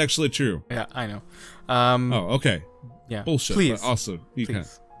fact, that's actually true. Yeah, I know. Okay. Yeah. Bullshit. Please. But also, you can.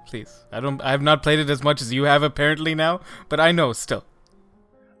 Please. I have not played it as much as you have apparently now, but I know still.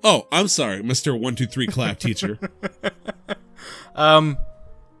 Oh, I'm sorry, Mr. 123 clap teacher.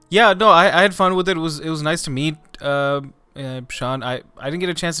 Yeah, no, I had fun with it. It was nice to meet Sean. I didn't get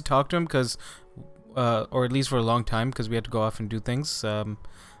a chance to talk to him because or at least for a long time, because we had to go off and do things.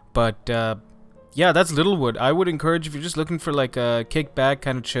 Yeah, that's Littlewood. I would encourage, if you're just looking for like a kickback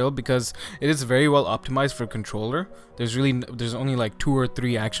kind of chill, because it is very well optimized for a controller. There's only like 2 or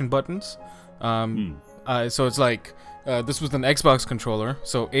 3 action buttons. So it's like this was an Xbox controller.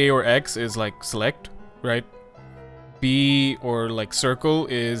 So A or X is like select, right? B or like circle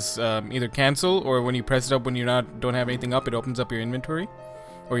is either cancel, or when you press it up when you don't have anything up, it opens up your inventory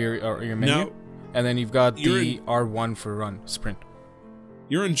or your menu. Now, and then you've got the R1 for run, sprint.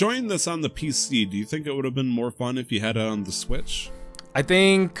 You're enjoying this on the PC. Do you think it would have been more fun if you had it on the Switch? I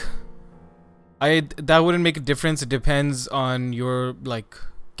think that wouldn't make a difference. It depends on your like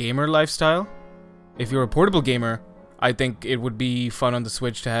gamer lifestyle. If you're a portable gamer, I think it would be fun on the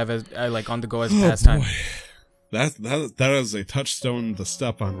Switch to have as like on the go as a pastime. Boy. That is a touchstone to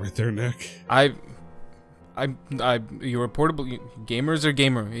step on right there, Nick. You're a portable gamers are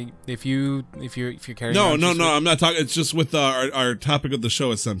gamer. If you're carrying No, I'm not talking. It's just with our topic of the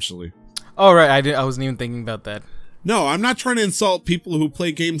show, essentially. Oh right, I wasn't even thinking about that. No, I'm not trying to insult people who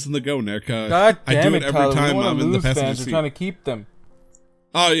play games on the go, Nick. God damn I do it every Tyler, time I'm in the passenger fans. seat. We're trying to keep them.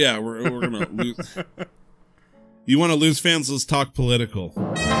 Oh yeah, we're gonna lose. You want to lose fans? Let's talk political.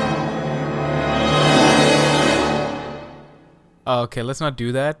 Okay, let's not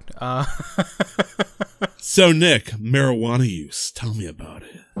do that. So, Nick, marijuana use. Tell me about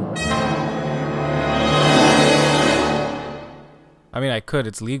it. I mean, I could.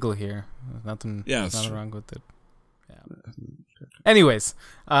 It's legal here. Nothing wrong with it. Yeah. Anyways,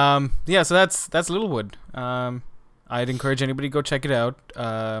 so that's Littlewood. I'd encourage anybody to go check it out.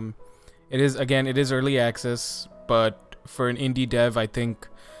 It is early access, but for an indie dev, I think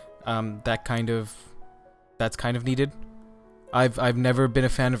that's kind of needed. I've never been a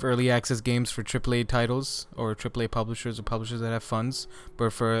fan of early access games for AAA titles or AAA publishers or publishers that have funds,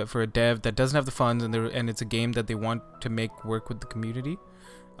 but for a dev that doesn't have the funds and it's a game that they want to make work with the community,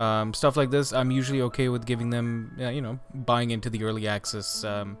 stuff like this, I'm usually okay with giving them, buying into the early access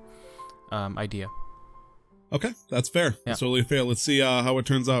idea. Okay, that's fair. Yeah. That's totally fair. Let's see how it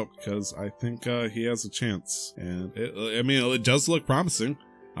turns out, because I think he has a chance, and it does look promising.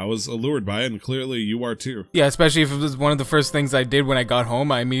 I was allured by it, and clearly you are too. Yeah, especially if it was one of the first things I did when I got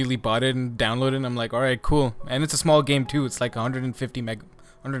home. I immediately bought it and downloaded it, and I'm like, all right, cool. And it's a small game, too. It's like 190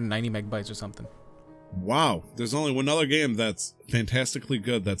 megabytes or something. Wow, there's only one other game that's fantastically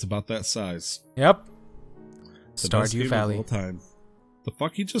good that's about that size. Yep. The best Stardew game Valley. of all time. The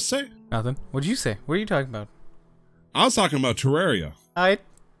fuck you just say? Nothing. What'd you say? What are you talking about? I was talking about Terraria.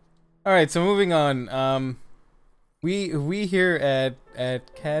 Alright, so moving on. We here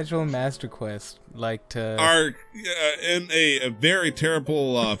at Casual Master Quest like to Are in a very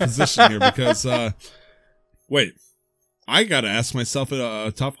terrible position here because, wait, I gotta ask myself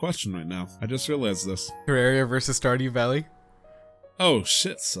a tough question right now. I just realized this. Terraria versus Stardew Valley. Oh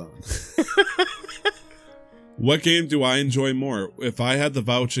shit, son. What game do I enjoy more? If I had to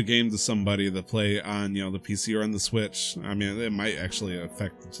vouch a game to somebody to play on, the PC or on the Switch, I mean, it might actually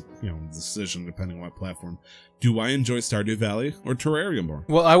affect, the decision depending on what platform. Do I enjoy Stardew Valley or Terraria more?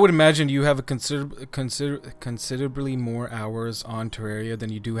 Well, I would imagine you have a considerably more hours on Terraria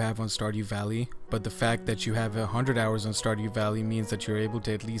than you do have on Stardew Valley. But the fact that you have 100 hours on Stardew Valley means that you're able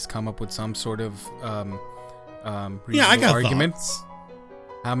to at least come up with some sort of reasonable I got argument. thoughts.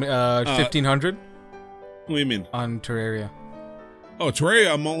 How many? 1,500 What do you mean? on Terraria. Oh,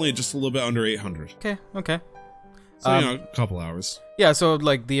 Terraria, I'm only just a little bit under 800. Okay. So, a couple hours. Yeah, so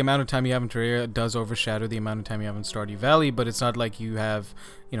like the amount of time you have in Terraria does overshadow the amount of time you have in Stardew Valley, but it's not like you have,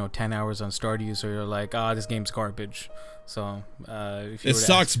 10 hours on Stardew, so you're like, this game's garbage. So, if you It were to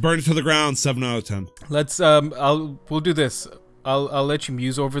sucks. Burn it to the ground. 7 out of 10. Let's we'll do this. I'll let you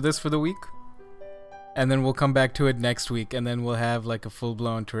muse over this for the week. And then we'll come back to it next week, and then we'll have like a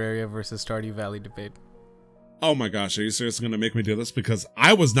full-blown Terraria versus Stardew Valley debate. Oh my gosh, are you seriously going to make me do this? Because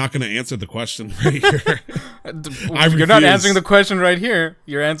I was not going to answer the question right here. You're not answering the question right here.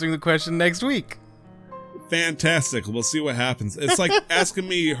 You're answering the question next week. Fantastic. We'll see what happens. It's like asking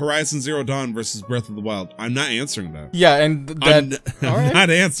me Horizon Zero Dawn versus Breath of the Wild. I'm not answering that. Yeah, and I'm all right. not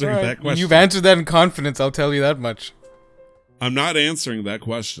answering All right. that question. You've answered that in confidence, I'll tell you that much. I'm not answering that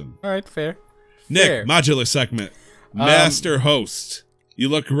question. All right, fair. Nick, Fair. modular segment. Master host. You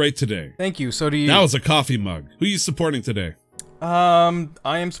look great today. Thank you. So do you. That was a coffee mug. Who are you supporting today? I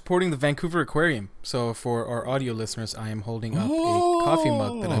am supporting the Vancouver Aquarium. So for our audio listeners, I am holding up a coffee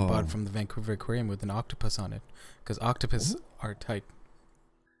mug that I bought from the Vancouver Aquarium with an octopus on it, because octopus are tight.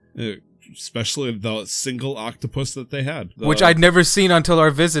 Especially the single octopus that they had. Which I'd never seen until our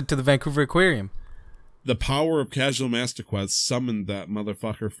visit to the Vancouver Aquarium. The power of Casual Master Quest summoned that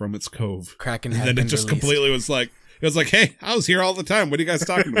motherfucker from its cove. Kraken And had then been it just released. completely was like, hey, I was here all the time. What are you guys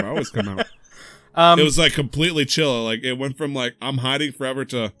talking about? I always come out. It was like completely chill. Like it went from like, I'm hiding forever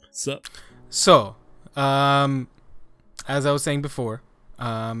to, sup? So, as I was saying before,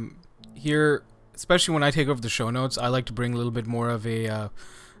 here, especially when I take over the show notes, I like to bring a little bit more of a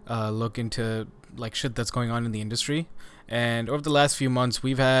look into like shit that's going on in the industry. And over the last few months,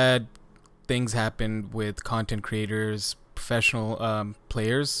 we've had things happen with content creators, professional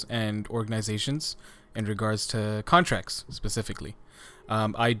players, and organizations in regards to contracts specifically.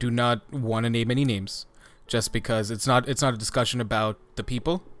 I do not want to name any names, just because it's not a discussion about the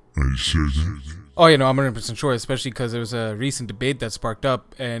people. Oh yeah, no, I'm 100% sure, especially because there was a recent debate that sparked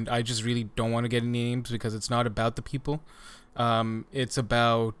up, and I just really don't want to get any names because it's not about the people. It's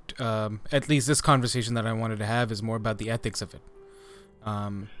about, at least this conversation that I wanted to have is more about the ethics of it.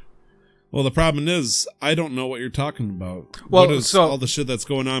 Well, the problem is, I don't know what you're talking about. Well, what is so- all the shit that's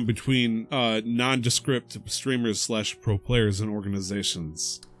going on between nondescript streamers / pro players and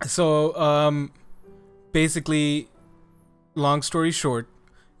organizations? So, basically, long story short,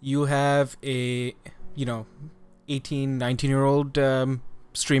 you have a, 18, 19-year-old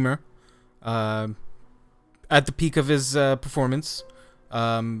streamer at the peak of his performance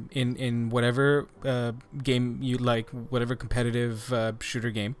in whatever game you like, whatever competitive shooter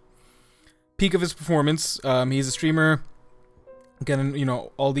game. Peak of his performance, he's a streamer, getting,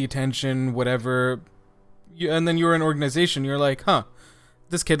 all the attention, whatever. And then you're an organization, you're like,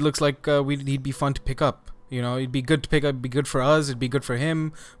 this kid looks like he'd be fun to pick up. It'd be good to pick up, it'd be good for us, it'd be good for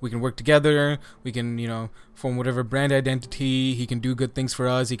him. We can work together, we can, form whatever brand identity, he can do good things for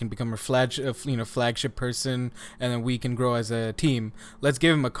us, he can become a flagship person, and then we can grow as a team. Let's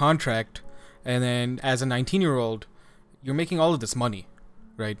give him a contract, and then as a 19-year-old, you're making all of this money,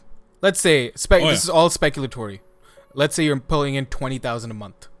 right? Let's say, this is all speculatory. Let's say you're pulling in $20,000 a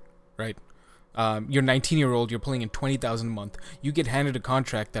month, right? You're 19-year-old, you're pulling in $20,000 a month. You get handed a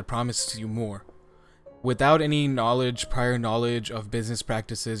contract that promises you more. Without any prior knowledge of business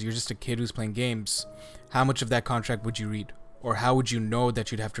practices, you're just a kid who's playing games. How much of that contract would you read? Or how would you know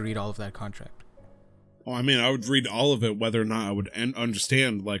that you'd have to read all of that contract? Oh, I mean, I would read all of it. Whether or not I would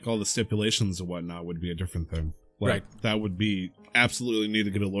understand like all the stipulations and whatnot would be a different thing. Like, Right. That would be absolutely need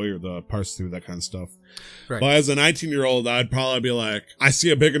to get a lawyer to parse through that kind of stuff. Right. But as a 19-year-old, I'd probably be like, I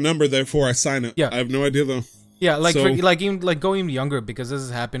see a bigger number, therefore I sign it. Yeah. I have no idea though. Yeah, like So- even like going even younger, because this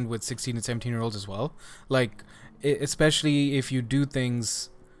has happened with 16 and 17-year-olds as well. Like, especially if you do things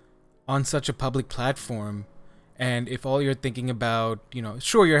on such a public platform, and if all you're thinking about,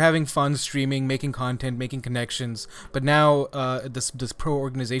 sure, you're having fun streaming, making content, making connections, but now this pro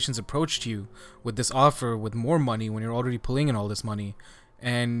organization's approached you with this offer with more money when you're already pulling in all this money,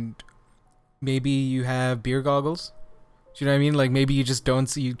 and maybe you have beer goggles. Do you know what I mean? Like, maybe you just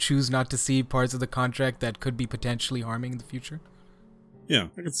you choose not to see parts of the contract that could be potentially harming in the future. Yeah,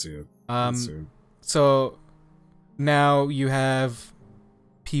 I can see it. I can see it. So now you have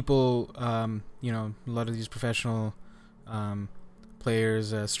people, a lot of these professional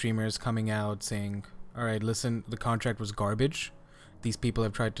players, streamers coming out saying, all right, listen, the contract was garbage. These people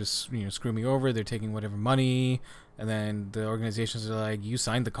have tried to, screw me over. They're taking whatever money. And then the organizations are like, you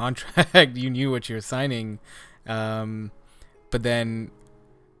signed the contract. You knew what you were signing. But then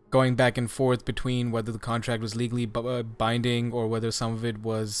going back and forth between whether the contract was legally binding or whether some of it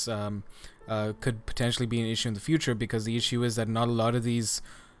was could potentially be an issue in the future, because the issue is that not a lot of these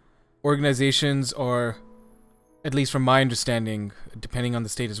organizations are, at least from my understanding, depending on the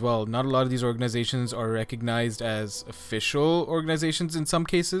state as well, not a lot of these organizations are recognized as official organizations in some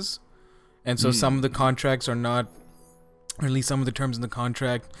cases. And so some of the contracts are not, or at least some of the terms in the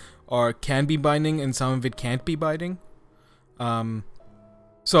contract can be binding and some of it can't be binding.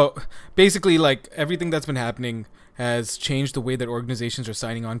 So basically, like, everything that's been happening has changed the way that organizations are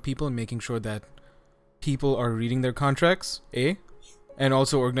signing on people and making sure that people are reading their contracts, and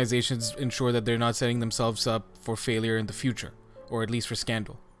also organizations ensure that they're not setting themselves up for failure in the future, or at least for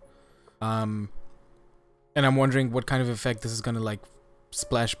scandal. And I'm wondering what kind of effect this is going to, like,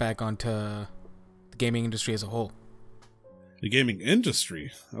 splash back onto the gaming industry as a whole. The gaming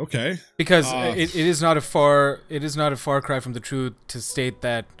industry, okay. Because it is not a far cry from the truth to state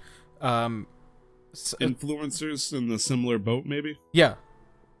that influencers in the similar boat, maybe. Yeah,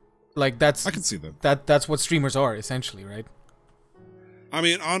 like that's I can see that. That's what streamers are essentially, right? I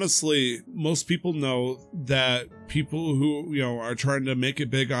mean, honestly, most people know that people who are trying to make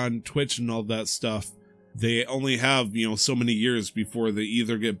it big on Twitch and all that stuff, they only have so many years before they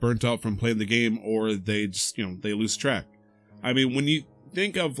either get burnt out from playing the game or they just they lose track. I mean, when you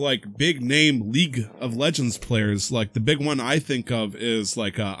think of like big name League of Legends players, like the big one I think of is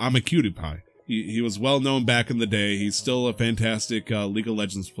like AmaCutie. He was well known back in the day. He's still a fantastic League of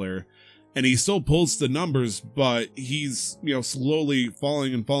Legends player, and he still pulls the numbers, but he's slowly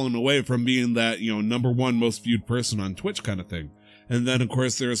falling away from being that number one most viewed person on Twitch kind of thing. And then, of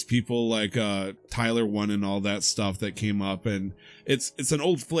course, there's people like Tyler One and all that stuff that came up, and it's an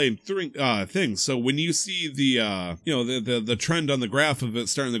old flame thing. So when you see the trend on the graph of it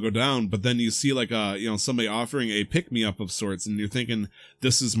starting to go down, but then you see like somebody offering a pick me up of sorts, and you're thinking,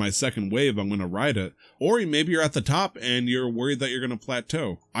 this is my second wave, I'm going to ride it. Or maybe you're at the top and you're worried that you're going to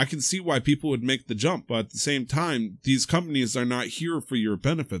plateau. I can see why people would make the jump, but at the same time, these companies are not here for your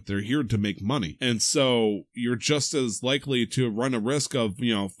benefit. They're here to make money. And so you're just as likely to run a risk of,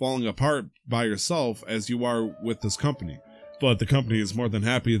 falling apart by yourself as you are with this company. But the company is more than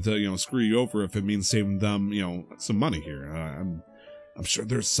happy to, screw you over if it means saving them, some money here. I'm sure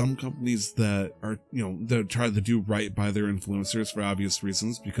there's some companies that are, that try to do right by their influencers for obvious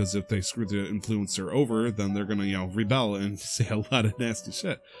reasons, because if they screw the influencer over, then they're going to, rebel and say a lot of nasty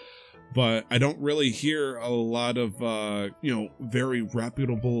shit. But I don't really hear a lot of, very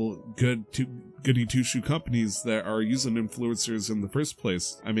reputable, goody two-shoe companies that are using influencers in the first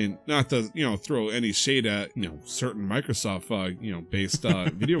place. I mean, not to, throw any shade at, certain Microsoft, based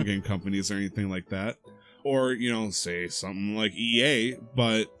video game companies or anything like that. Or, say something like EA.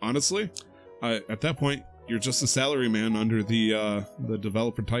 But honestly, at that point, you're just a salaryman under the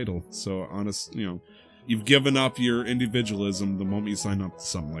developer title. So, you've given up your individualism the moment you sign up to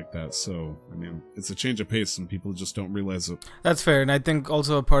something like that. So, I mean, it's a change of pace and people just don't realize it. That's fair. And I think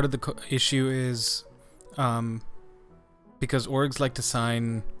also a part of the issue is because orgs like to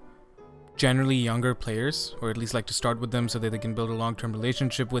sign generally younger players, or at least like to start with them so that they can build a long-term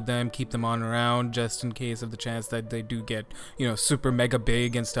relationship with them, keep them on around just in case of the chance that they do get, super mega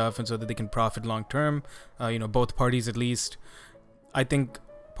big and stuff, and so that they can profit long-term, both parties at least. I think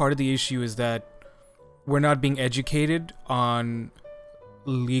part of the issue is that we're not being educated on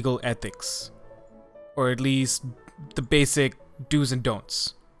legal ethics, or at least the basic do's and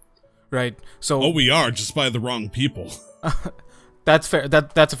don'ts, right? So we are, just by the wrong people. That's fair.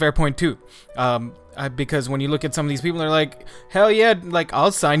 That's a fair point too. because when you look at some of these people, they're like, hell yeah, like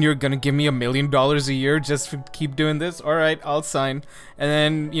I'll sign. You're gonna give me $1 million a year just to keep doing this. All right, I'll sign.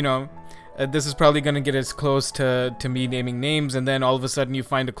 And then this is probably gonna get us close to me naming names. And then all of a sudden you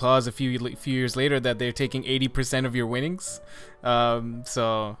find a clause a few years later that they're taking 80% of your winnings.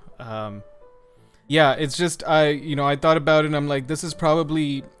 Yeah, it's just I thought about it and I'm like, this is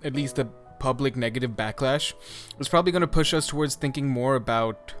probably at least a public negative backlash. It's probably gonna push us towards thinking more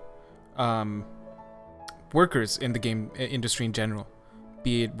about workers in the game industry in general,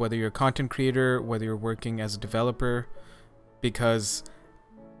 be it whether you're a content creator, whether you're working as a developer, because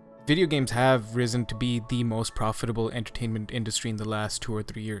video games have risen to be the most profitable entertainment industry in the last 2 or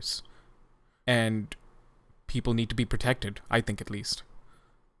 3 years, and people need to be protected, I think, at least.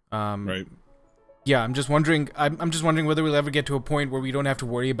 Right. Yeah, I'm just wondering whether we'll ever get to a point where we don't have to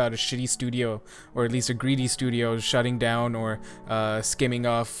worry about a shitty studio, or at least a greedy studio, shutting down or skimming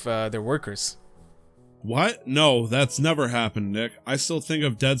off their workers. What? No, that's never happened, Nick. I still think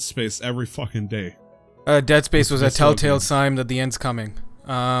of Dead Space every fucking day. Dead Space was a That's so telltale good. sign that the end's coming.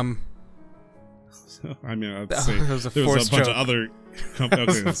 I mean, I'd say That was a there was forced a bunch joke. of other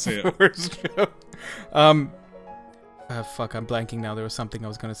companies that say it. Worst joke. Fuck, I'm blanking now. There was something I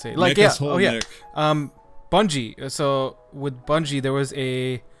was gonna say. Nick is whole, Nick. Bungie. So with Bungie, there was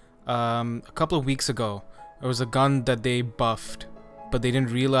a couple of weeks ago, there was a gun that they buffed, but they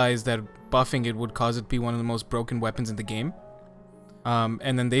didn't realize that buffing it would cause it to be one of the most broken weapons in the game.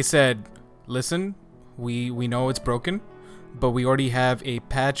 And then they said, listen, we know it's broken, but we already have a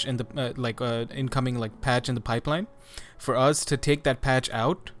patch in the incoming patch in the pipeline for us to take that patch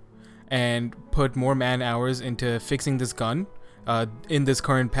out and put more man hours into fixing this gun in this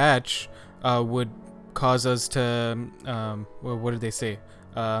current patch would cause us to what did they say,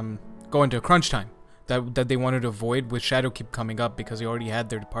 go into crunch time that they wanted to avoid with Shadowkeep coming up, because they already had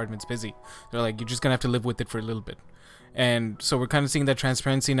their departments busy. They're like, you're just gonna have to live with it for a little bit. And so we're kind of seeing that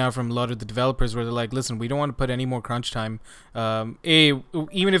transparency now from a lot of the developers, where they're like, listen, we don't want to put any more crunch time.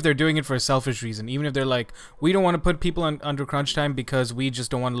 Even if they're doing it for a selfish reason, even if they're like, we don't want to put people under crunch time because we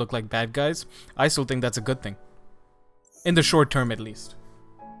just don't want to look like bad guys, I still think that's a good thing. In the short term, at least.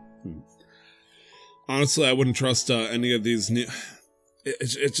 Honestly, I wouldn't trust any of these new...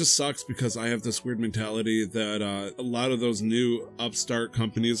 It just sucks because I have this weird mentality that a lot of those new upstart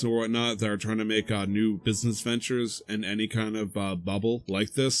companies or whatnot that are trying to make new business ventures in any kind of bubble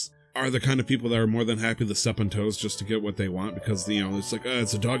like this are the kind of people that are more than happy to step on toes just to get what they want, because it's like,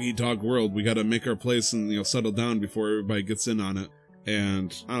 it's a dog-eat-dog world. We got to make our place and settle down before everybody gets in on it.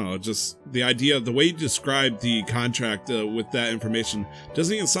 And I don't know, just the idea, the way you describe the contract with that information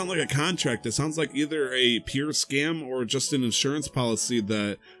doesn't even sound like a contract. It sounds like either a pure scam or just an insurance policy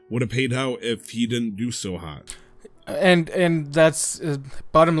that would have paid out if he didn't do so hot. And that's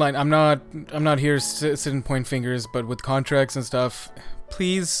bottom line. I'm not here to sit and point fingers, but with contracts and stuff,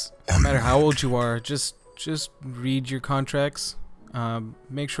 please, no matter how old you are, just read your contracts.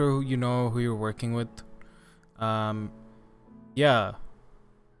 Make sure you know who you're working with. Yeah.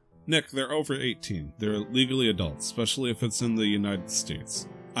 Nick, they're over 18. They're legally adults, especially if it's in the United States.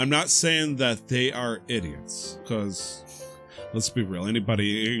 I'm not saying that they are idiots, because let's be real,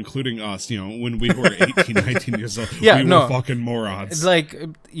 anybody, including us, when we were 18, 19 years old, we were fucking morons. It's like,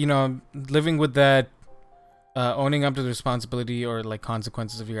 living with that, owning up to the responsibility or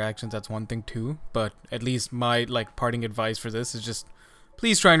consequences of your actions, that's one thing too, but at least my parting advice for this is just,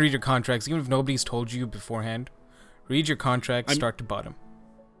 please try and read your contracts, even if nobody's told you beforehand. Read your contract, start to bottom.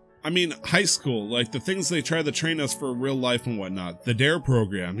 I mean, high school, the things they try to train us for real life and whatnot. The DARE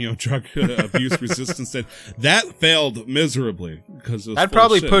program, drug abuse resistance, that failed miserably because it was that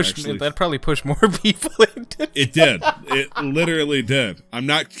probably pushed more people into it. It did. It literally did. I'm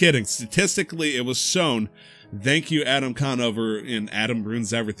not kidding. Statistically, it was shown. Thank you, Adam Conover and Adam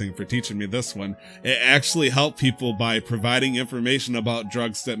Ruins Everything, for teaching me this one. It actually helped people by providing information about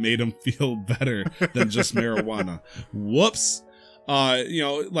drugs that made them feel better than just marijuana. Whoops.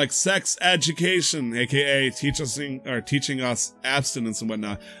 Sex education, aka teaching us abstinence and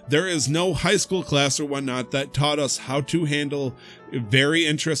whatnot. There is no high school class or whatnot that taught us how to handle very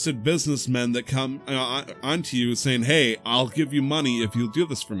interested businessmen that come onto you saying, hey, I'll give you money if you'll do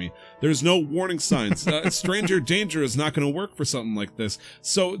this for me. There's no warning signs. Stranger danger is not going to work for something like this.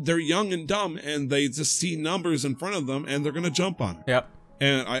 So they're young and dumb, and they just see numbers in front of them, and they're going to jump on it. Yep.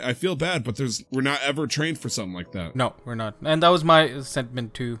 And I feel bad, but we're not ever trained for something like that. No, we're not. And that was my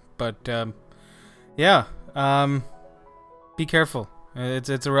sentiment too. But be careful.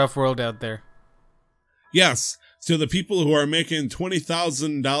 It's a rough world out there. Yes. To the people who are making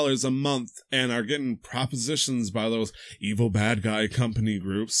 $20,000 a month and are getting propositions by those evil bad guy company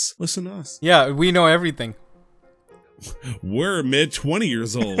groups, listen to us. Yeah, we know everything. We're mid 20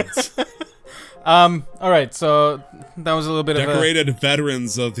 years old. All right, so that was a little bit Decorated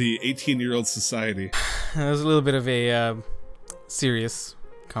veterans of the 18-year-old society. that was a little bit of a serious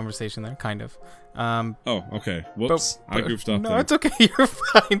conversation there, kind of. Oh, okay. Whoops. I goofed up no, there. it's okay. You're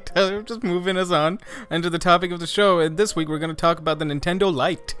fine, Tyler. I'm just moving us on into the topic of the show. And this week we're going to talk about the Nintendo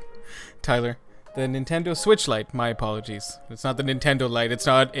Lite. Tyler, the Nintendo Switch Lite. My apologies. It's not the Nintendo Lite. It's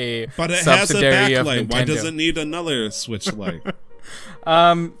not a But it has a subsidiary of backlight. Nintendo. Why does it need another Switch Lite?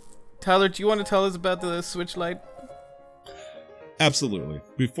 Tyler, do you want to tell us about the Switch Lite? Absolutely.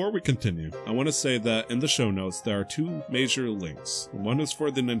 Before we continue, I want to say that in the show notes there are two major links. One is for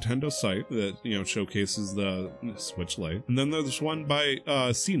the Nintendo site that showcases the Switch Lite, and then there's one by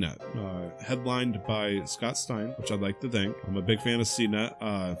CNET, headlined by Scott Stein, which I'd like to thank. I'm a big fan of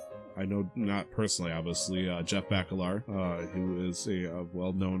CNET. I know not personally, obviously, Jeff Bacalar, who is a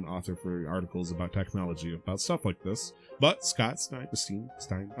well-known author for articles about technology, about stuff like this. But Scott Stein,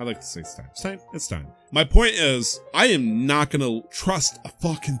 I like to say Stein. It's Stein. My point is, I am not going to trust a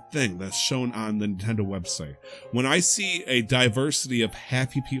fucking thing that's shown on the Nintendo website. When I see a diversity of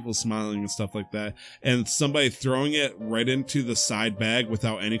happy people smiling and stuff like that, and somebody throwing it right into the side bag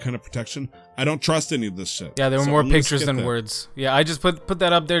without any kind of protection, I don't trust any of this shit. Yeah, there were So more I'm gonna pictures skip than that. words. Yeah, I just put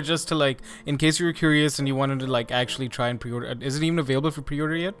that up there just to, like, in case you were curious and you wanted to, like, actually try and pre-order. Is it even available for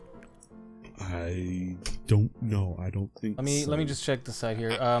pre-order yet? I don't know. I don't think Let me just check the site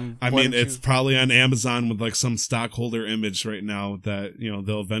here. I mean, it's probably on Amazon with like some stockholder image right now that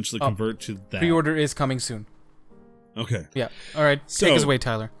they'll eventually convert to that. pre-order is coming soon. Okay. Yeah. All right. So- Take us away,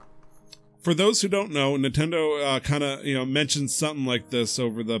 Tyler. For those who don't know, Nintendo kind of mentioned something like this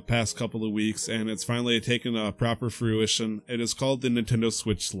over the past couple of weeks, and it's finally taken a proper fruition. It is called the Nintendo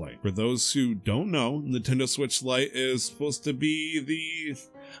Switch Lite. For those who don't know, Nintendo Switch Lite is supposed to be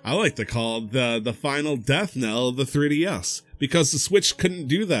I like to call it the final death knell of the 3DS, because the Switch couldn't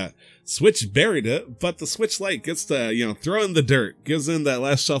do that. Switch buried it, but the Switch Lite gets to throw in the dirt, gives in that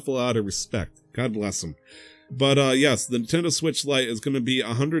last shuffle out of respect. God bless him. But yes, the Nintendo Switch Lite is going to be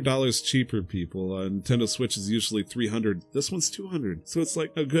 $100 cheaper, people. Nintendo Switch is usually $300. This one's $200. So it's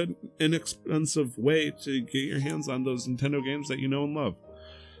like a good, inexpensive way to get your hands on those Nintendo games that you know and love.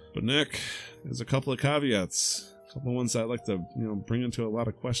 But Nick, there's a couple of caveats. A couple of ones that I'd like to, bring into a lot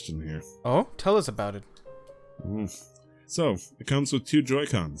of question here. Oh, tell us about it. So, it comes with two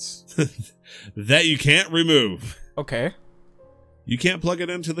Joy-Cons that you can't remove. Okay. You can't plug it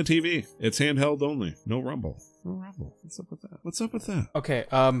into the TV. It's handheld only. No rumble. No rumble. What's up with that? Okay.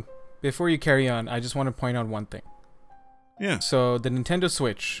 Before you carry on, I just want to point out one thing. Yeah. So the Nintendo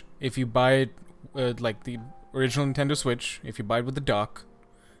Switch, if you buy it like the original Nintendo Switch, if you buy it with the dock,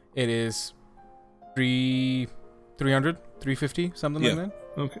 it is $300, $350, something like that.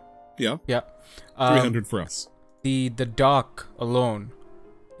 Okay. Yeah. Yeah. 300 for us. The dock alone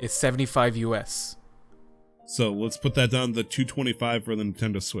is $75 US. So let's put that down to $225 for the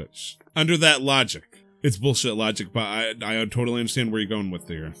Nintendo Switch. Under that logic. It's bullshit logic, but I totally understand where you're going with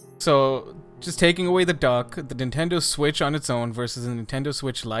here. So, just taking away the dock, the Nintendo Switch on its own versus the Nintendo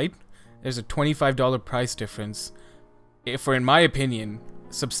Switch Lite, there's a $25 price difference. For, in my opinion,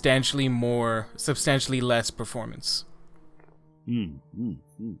 substantially less performance.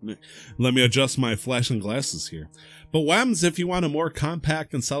 Let me adjust my flashing glasses here. But what happens if you want a more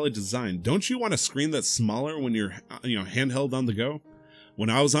compact and solid design? Don't you want a screen that's smaller when you're, handheld on the go? When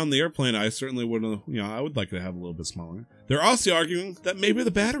I was on the airplane, I certainly would, I would like to have a little bit smaller. They're also arguing that maybe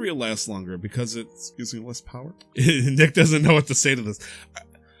the battery will last longer because it's using less power. Nick doesn't know what to say to this.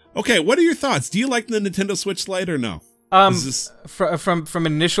 Okay, what are your thoughts? Do you like the Nintendo Switch Lite or no? From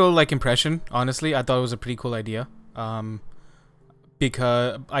initial impression, honestly, I thought it was a pretty cool idea.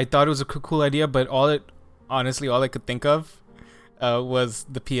 Because I thought it was a cool idea, but all I could think of was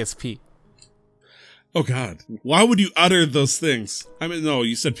the PSP. Oh God! Why would you utter those things? I mean, no,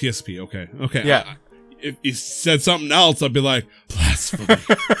 you said PSP. Okay. Yeah. If you said something else, I'd be like, blasphemy!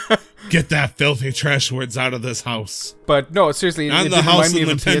 Get that filthy trash words out of this house. But no, seriously, Not it in the did house remind of me of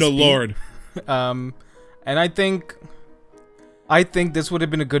a Nintendo PSP. Lord. And I think this would have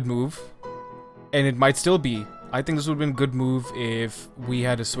been a good move, and it might still be. I think this would have been a good move if we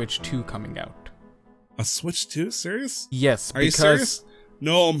had a Switch 2 coming out. A Switch 2? Serious? Yes, Are you serious?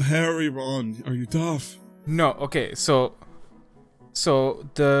 No, I'm Harry, Ron. Are you tough? No, okay, so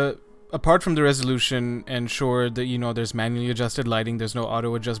apart from the resolution, ensure that there's manually adjusted lighting. There's no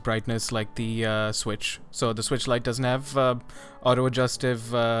auto adjust brightness like the Switch. So the Switch Lite doesn't have auto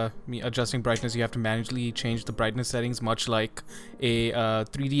adjusting brightness. You have to manually change the brightness settings, much like a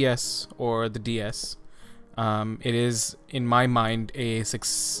 3DS or the DS. It is, in my mind, a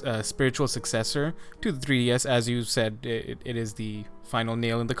spiritual successor to the 3DS. As you said, it is the final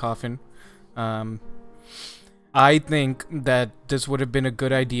nail in the coffin. I think that this would have been a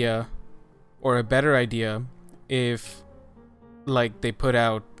good idea, or a better idea, if like they put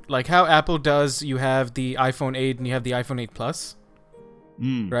out like how Apple does. You have the iPhone 8 and you have the iPhone 8 Plus,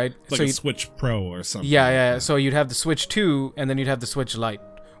 right? Like so a Switch Pro or something. Yeah. So you'd have the Switch 2 and then you'd have the Switch Lite.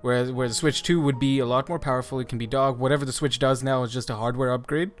 Where the Switch 2 would be a lot more powerful. It can be whatever the Switch does now is just a hardware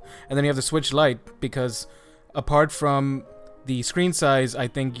upgrade. And then you have the Switch Lite, because apart from the screen size, I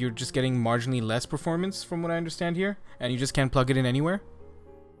think you're just getting marginally less performance from what I understand here. And you just can't plug it in anywhere.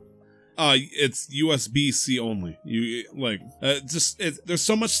 It's USB-C only. There's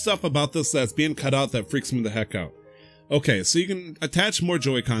so much stuff about this that's being cut out that freaks me the heck out. Okay, so you can attach more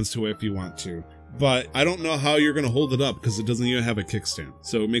Joy-Cons to it if you want to. But I don't know how you're going to hold it up because it doesn't even have a kickstand.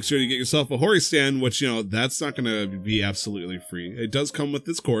 So make sure you get yourself a Hori stand, which, that's not going to be absolutely free. It does come with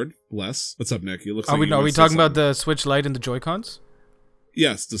this cord. Bless. What's up, Nick? Are we talking about the Switch Lite and the Joy-Cons?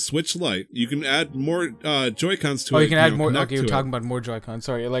 Yes, the Switch Lite. You can add more Joy-Cons to it. Oh, you can add more. Okay, you're talking about more Joy-Cons.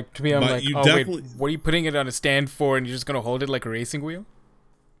 Sorry. Like, to me, I'm like, wait, what are you putting it on a stand for, and you're just going to hold it like a racing wheel?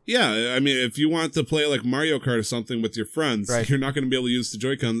 Yeah, I mean, if you want to play like Mario Kart or something with your friends, right, you're not going to be able to use the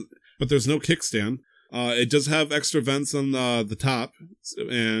Joy-Con. But there's no kickstand. It does have extra vents on the top,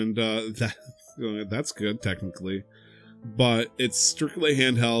 and that's good technically. But it's strictly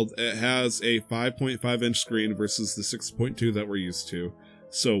handheld. It has a 5.5-inch screen versus the 6.2 that we're used to.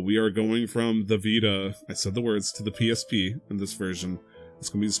 So we are going from the Vita, I said the words, to the PSP in this version. It's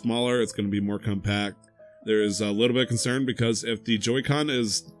going to be smaller. It's going to be more compact. There is a little bit of concern because if the Joy-Con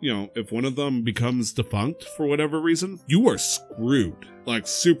is, if one of them becomes defunct for whatever reason, you are screwed. Like,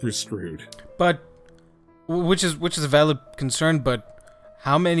 super screwed. But, which is a valid concern, but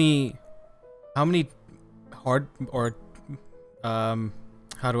how many how do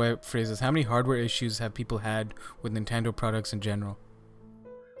I phrase this? How many hardware issues have people had with Nintendo products in general?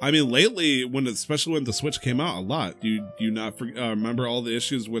 I mean, lately, especially when the Switch came out, a lot. Do you not remember all the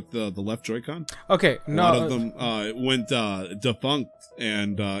issues with the left Joy-Con? Okay, no. A lot of them went defunct,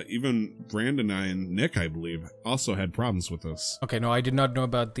 and even Brandon and Nick, I believe, also had problems with this. Okay, no, I did not know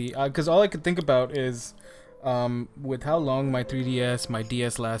about the... Because all I could think about is, with how long my 3DS, my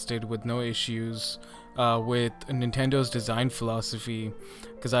DS lasted with no issues, with Nintendo's design philosophy,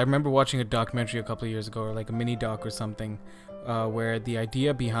 because I remember watching a documentary a couple of years ago, or like a mini doc or something, where the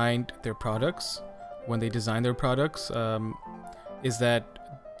idea behind their products, when they design their products, is that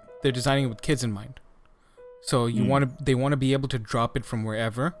they're designing it with kids in mind. So they want to be able to drop it from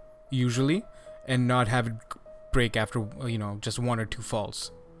wherever, usually, and not have it break after just one or two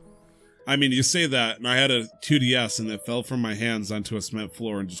falls. I mean, you say that, and I had a 2DS, and it fell from my hands onto a cement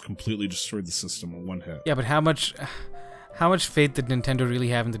floor and just completely destroyed the system in one hit. Yeah, but how much faith did Nintendo really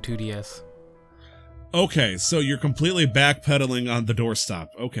have in the 2DS? Okay, so you're completely backpedaling on the doorstop.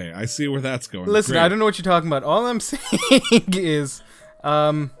 Okay, I see where that's going. Listen, Great. I don't know what you're talking about. All I'm saying is,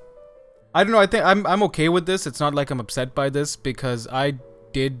 I don't know. I think I'm okay with this. It's not like I'm upset by this because I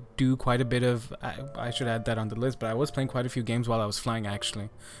did do quite a bit of. I should add that on the list, but I was playing quite a few games while I was flying, actually.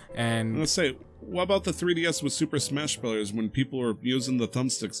 And I'm gonna say, what about the 3DS with Super Smash Bros. When people were using the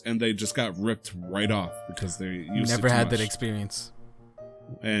thumbsticks and they just got ripped right off because they used never it too had much. that experience.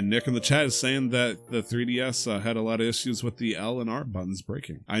 And Nick in the chat is saying that the 3DS had a lot of issues with the L and R buttons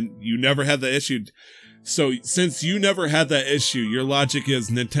breaking. You never had that issue. So since you never had that issue, your logic is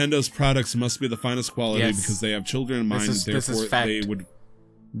Nintendo's products must be the finest quality because they have children in mind, and therefore they would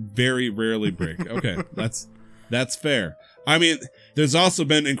very rarely break. Okay, that's fair. I mean, there's also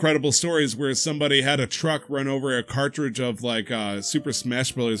been incredible stories where somebody had a truck run over a cartridge of like Super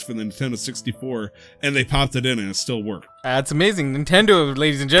Smash Bros. For the Nintendo 64, and they popped it in and it still worked. That's amazing. Nintendo,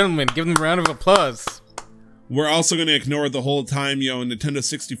 ladies and gentlemen, give them a round of applause. We're also going to ignore the whole time, Nintendo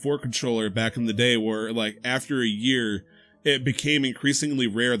 64 controller back in the day where like after a year, it became increasingly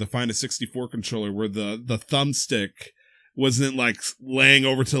rare to find a 64 controller where the thumbstick wasn't like laying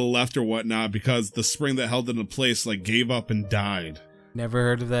over to the left or whatnot because the spring that held it in place like gave up and died. Never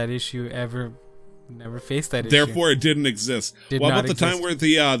heard of that issue ever. Never faced that issue. Therefore, it didn't exist. What about the time where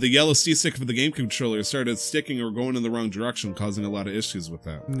the yellow C-stick for the GameCube controller started sticking or going in the wrong direction, causing a lot of issues with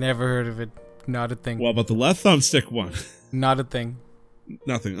that? Never heard of it. Not a thing. What about the left thumbstick one? Not a thing.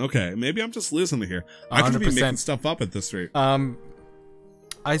 Nothing. Okay, maybe I'm just losing it here. I could be making stuff up at this rate.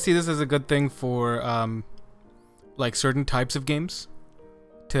 I see this as a good thing for like certain types of games.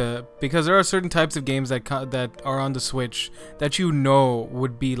 Because there are certain types of games that are on the Switch that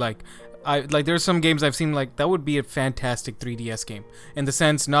would be like, there's some games I've seen like that would be a fantastic 3DS game, in the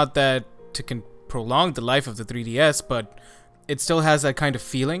sense not that to prolong the life of the 3DS, but it still has that kind of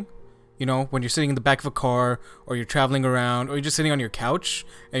feeling, when you're sitting in the back of a car, or you're traveling around, or you're just sitting on your couch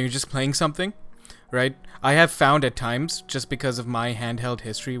and you're just playing something, right? I have found at times, just because of my handheld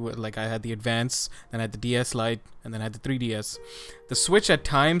history, like I had the Advance, then I had the DS Lite, and then I had the 3DS. The Switch at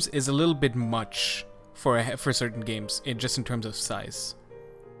times is a little bit much for certain games, just in terms of size.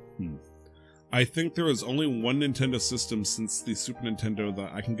 I think there is only one Nintendo system since the Super Nintendo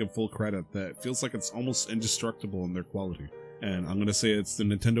that I can give full credit that feels like it's almost indestructible in their quality. And I'm going to say it's the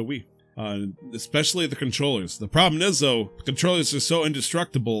Nintendo Wii. Especially the controllers. The problem is, though, the controllers are so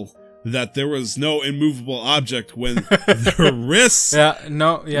indestructible that there was no immovable object when their wrists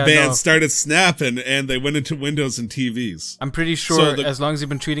started snapping and they went into Windows and TVs. I'm pretty sure as long as you've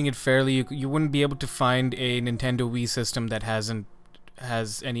been treating it fairly, you wouldn't be able to find a Nintendo Wii system that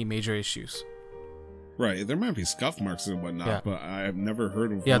has any major issues. Right, there might be scuff marks and whatnot, but I've never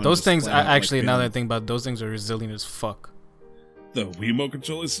heard of. Yeah, those things. Actually, now that I think about it, those things are resilient as fuck. The Wiimote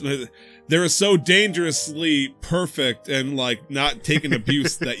controllers, they're so dangerously perfect and like not taking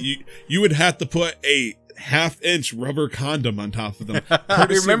abuse that you would have to put a half-inch rubber condom on top of them. I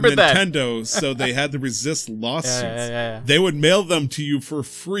remember of Nintendo, that. So they had to resist lawsuits. Yeah. They would mail them to you for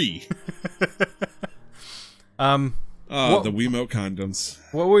free. The Wiimote condoms.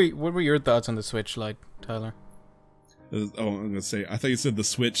 What were your thoughts on the Switch Lite, Tyler? I'm gonna say, I thought you said the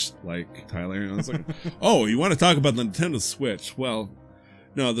Switch, like Tyler, and I was like, oh, you want to talk about the Nintendo Switch? Well,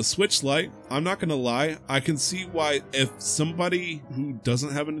 no, the Switch Lite, I'm not gonna lie, I can see why if somebody who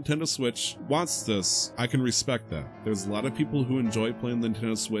doesn't have a Nintendo Switch wants this, I can respect that. There's a lot of people who enjoy playing the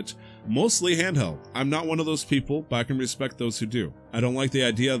Nintendo Switch, mostly handheld. I'm not one of those people, but I can respect those who do. I don't like the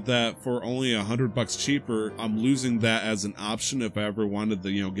idea that for only $100 cheaper, I'm losing that as an option if I ever wanted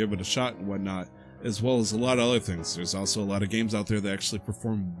to, give it a shot and whatnot. As well as a lot of other things. There's also a lot of games out there that actually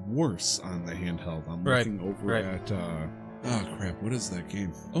perform worse on the handheld. I'm looking over at, oh crap, what is that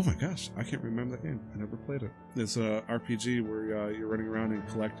game? Oh my gosh, I can't remember that game. I never played it. It's a RPG where you're running around and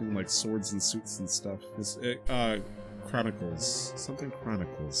collecting like swords and suits and stuff. It's Chronicles. Something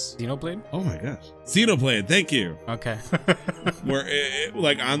Chronicles. Xenoblade? Oh my gosh. Xenoblade, thank you. Okay. Where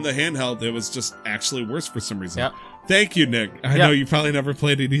like on the handheld, it was just actually worse for some reason. Yeah. Thank you, Nick. I know you probably never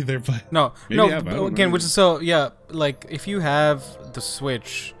played it either, but again, which is like if you have the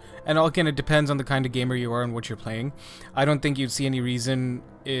Switch, and again, it depends on the kind of gamer you are and what you're playing. I don't think you'd see any reason,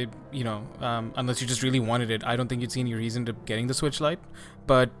 unless you just really wanted it. I don't think you'd see any reason to getting the Switch Lite.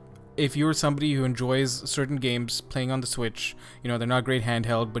 But if you're somebody who enjoys certain games playing on the Switch, they're not great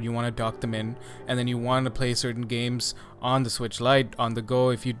handheld, but you want to dock them in, and then you want to play certain games on the Switch Lite on the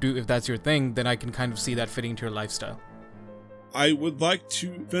go, if that's your thing, then I can kind of see that fitting into your lifestyle. I would like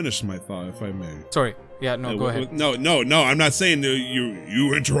to finish my thought, if I may. Sorry. Yeah, no, go ahead. No, I'm not saying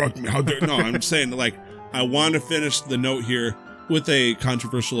you interrupt me. No, I'm saying like I want to finish the note here with a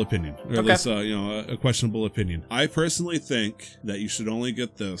controversial opinion, or at least a questionable opinion. I personally think that you should only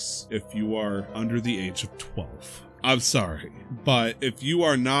get this if you are under the age of 12. I'm sorry, but if you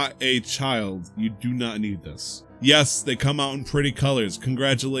are not a child, you do not need this. Yes, they come out in pretty colors.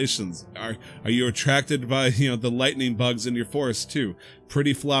 Congratulations. Are you attracted by, the lightning bugs in your forest too?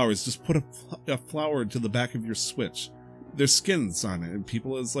 Pretty flowers. Just put a flower to the back of your Switch. There's skins on it, and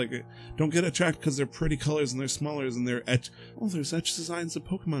people is like, don't get attracted because they're pretty colors and they're smaller and they're there's etched designs of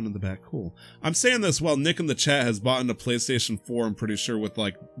Pokemon in the back. Cool. I'm saying this while Nick in the chat has bought a PlayStation 4, I'm pretty sure, with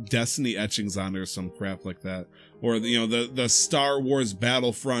like Destiny etchings on it or some crap like that. Or the Star Wars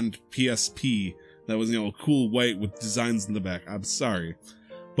Battlefront PSP that was, cool white with designs in the back. I'm sorry.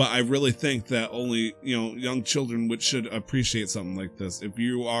 But I really think that only, young children should appreciate something like this. If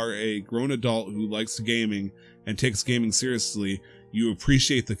you are a grown adult who likes gaming and takes gaming seriously, you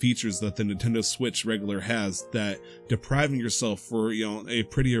appreciate the features that the Nintendo Switch regular has, that depriving yourself for, a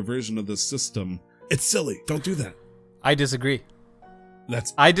prettier version of the system, it's silly. Don't do that. I disagree.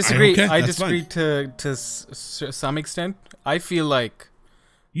 I disagree. Okay, I disagree to some extent. I feel like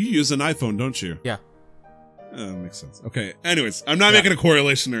you use an iPhone, don't you? Yeah. Makes sense. Okay. Anyways, I'm not making a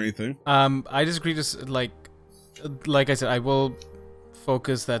correlation or anything. I disagree. Just like I said, I will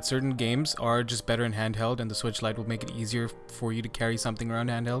focus that certain games are just better in handheld, and the Switch Lite will make it easier for you to carry something around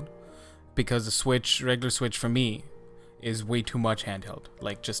handheld, because the regular Switch for me is way too much handheld,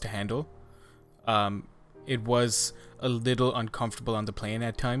 like just to handle. It was a little uncomfortable on the plane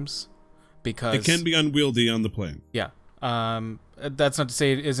at times because it can be unwieldy on the plane. Yeah. That's not to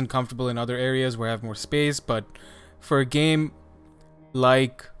say it isn't comfortable in other areas where I have more space, but for a game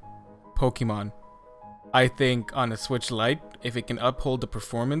like Pokemon, I think on a Switch Lite, if it can uphold the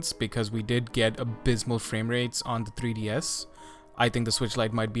performance, because we did get abysmal frame rates on the 3DS, I think the Switch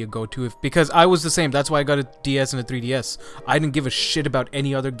Lite might be a go-to. Because I was the same. That's why I got a DS and a 3DS. I didn't give a shit about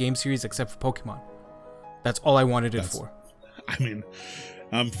any other game series except for Pokemon. That's all I wanted it for. I mean,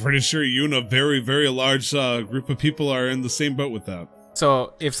 I'm pretty sure you and a very, very large group of people are in the same boat with that.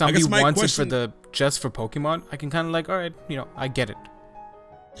 So if somebody wants question, it just for Pokemon, I can kind of like, all right, I get it.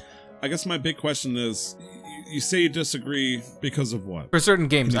 I guess my big question is, you say you disagree because of what? For certain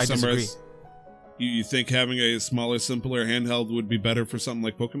games, I disagree. You think having a smaller, simpler handheld would be better for something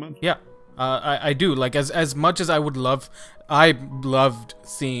like Pokemon? Yeah, I do. Like as much as I loved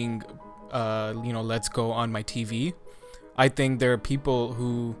seeing, Let's Go on my TV. I think there are people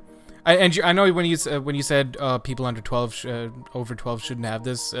who, I know when you said people under 12, over 12 shouldn't have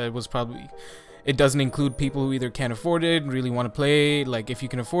this. It doesn't include people who either can't afford it and really want to play. Like, if you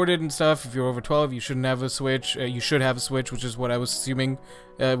can afford it and stuff, if you're over 12, you shouldn't have a Switch. You should have a Switch, which is what I was assuming,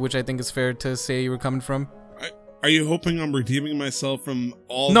 which I think is fair to say you were coming from. Are you hoping I'm redeeming myself from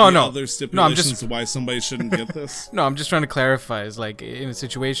all other stipulations of why somebody shouldn't get this? No, I'm just trying to clarify. It's like, in a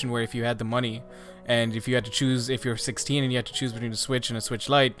situation where if you had the money, and if you had to choose, if you're 16 and you had to choose between a Switch and a Switch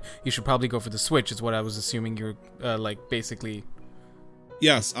Lite, you should probably go for the Switch, is what I was assuming you're, basically...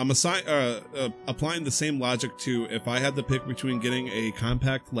 Yes, I'm applying the same logic to if I had to pick between getting a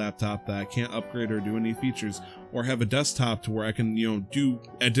compact laptop that I can't upgrade or do any features, or have a desktop to where I can, do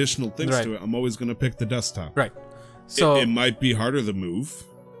additional things to it. I'm always going to pick the desktop. Right. So it might be harder to move.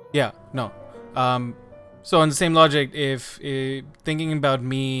 Yeah. No. So on the same logic, if thinking about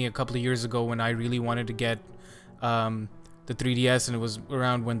me a couple of years ago when I really wanted to get the 3DS, and it was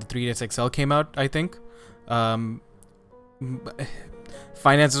around when the 3DS XL came out, I think.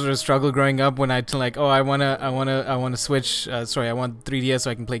 Finances were a struggle growing up when I want to switch. I want 3DS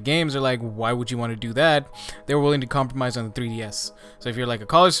so I can play games. They're like, why would you want to do that? They were willing to compromise on the 3DS. So if you're like a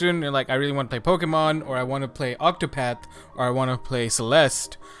college student, you're like, I really want to play Pokemon, or I want to play Octopath, or I want to play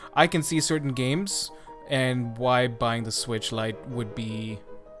Celeste, I can see certain games and why buying the Switch Lite would be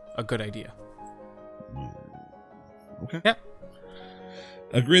a good idea. Okay. Yeah.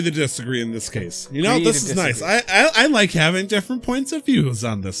 Agree to disagree in this case. This is nice. I like having different points of views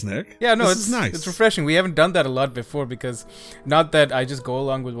on this, Nick. Yeah, no, it's nice. It's refreshing. We haven't done that a lot before, because not that I just go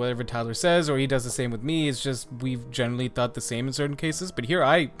along with whatever Tyler says or he does the same with me. It's just we've generally thought the same in certain cases. But here,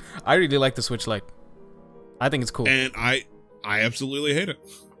 I really like the Switch Lite. I think it's cool. And I absolutely hate it.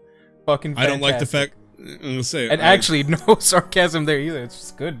 Fucking fantastic. I don't like the fact... I'm gonna say it. And actually, no sarcasm there either. It's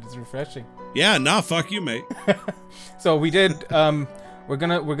just good. It's refreshing. Yeah, nah, fuck you, mate. So we did... We're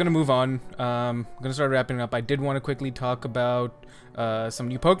gonna move on. I'm gonna start wrapping up. I did want to quickly talk about some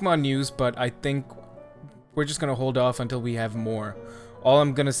new Pokemon news, but I think we're just gonna hold off until we have more. All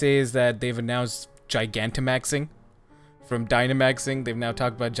I'm gonna say is that they've announced Gigantamaxing from Dynamaxing. They've now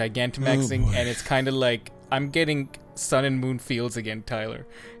talked about Gigantamaxing, and it's kind of like I'm getting Sun and Moon feels again, Tyler.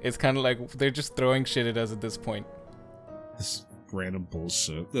 It's kind of like they're just throwing shit at us at this point. This random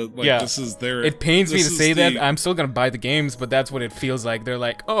bullshit. This is it pains me to say that. I'm still gonna buy the games, but that's what it feels like. They're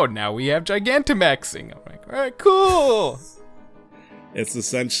like, oh, now we have Gigantamaxing. I'm like, all right, cool. It's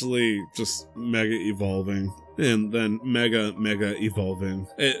essentially just Mega evolving and then Mega evolving.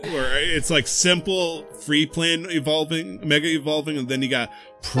 It's like simple free plan evolving, Mega evolving, and then you got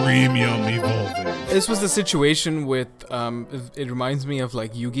premium evolving. This was the situation with it reminds me of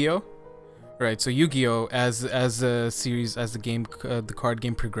like Yu-Gi-Oh. Right, so Yu-Gi-Oh, as a series, as the game, the card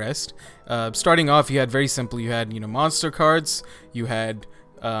game progressed, starting off, you had very simple. You had monster cards, you had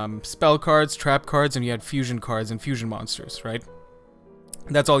spell cards, trap cards, and you had fusion cards and fusion monsters. Right,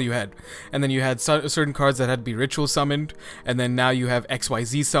 that's all you had. And then you had certain cards that had to be ritual summoned, and then now you have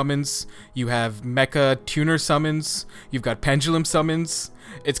XYZ summons. You have Mecha Tuner summons. You've got Pendulum summons.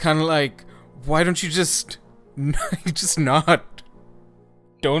 It's kind of like, why don't you just not?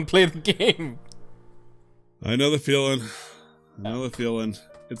 Don't play the game. I know the feeling.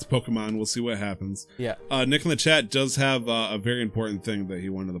 It's Pokemon. We'll see what happens. Yeah. Nick in the chat does have a very important thing that he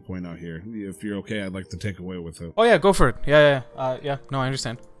wanted to point out here. If you're okay, I'd like to take away with it. Oh yeah, go for it. Yeah. No, I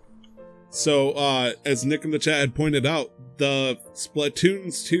understand. So, as Nick in the chat had pointed out, the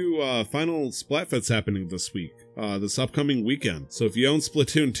Splatoon's 2 final Splatfest's happening this week, this upcoming weekend. So if you own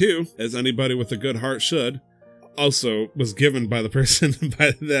Splatoon 2, as anybody with a good heart should, also was given by the person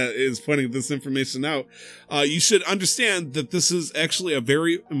that is pointing this information out, you should understand that this is actually a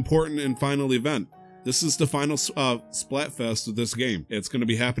very important and final event. this is the final Splatfest of this game. It's going to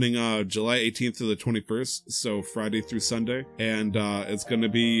be happening July 18th to the 21st, so Friday through Sunday. And it's going to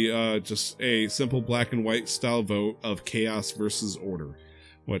be just a simple black and white style vote of chaos versus order,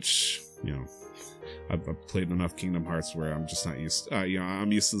 which, you know, I've played enough Kingdom Hearts where I'm just not used,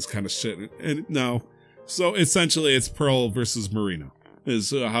 I'm used to this kind of shit. And no. So essentially it's Pearl versus Marina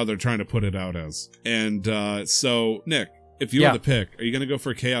is how they're trying to put it out as. And so, Nick, if you were to pick, are you going to go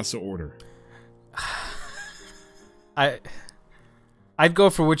for chaos or order? I'd go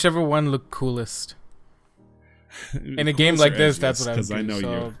for whichever one looked coolest. In a game like this, that's what I would do. I know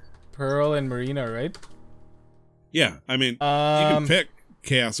you. Pearl and Marina, right? Yeah, I mean, you can pick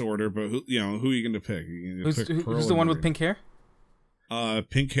chaos or order, but who are you going to pick? Who's the one with pink hair?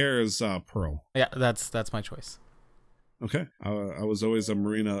 Pink hair is Pearl. Yeah, that's my choice. Okay, I was always a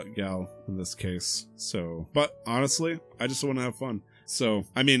Marina gal in this case. So, but honestly, I just want to have fun. So,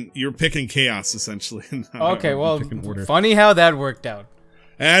 I mean, you're picking chaos essentially. Okay, well, funny how that worked out.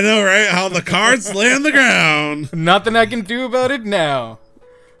 I know, right? How the cards lay on the ground. Nothing I can do about it now.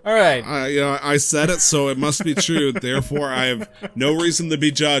 All right. I said it, so it must be true. Therefore, I have no reason to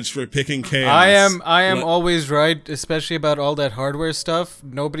be judged for picking chaos. I am always right, especially about all that hardware stuff.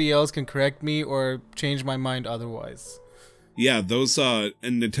 Nobody else can correct me or change my mind otherwise. Yeah, those and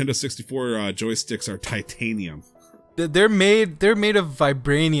Nintendo 64 joysticks are titanium. They're made of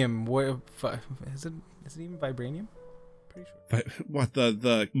vibranium. Is it even vibranium? Pretty sure. What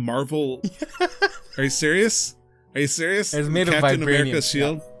the Marvel? Are you serious? It's made Captain of vibranium. America's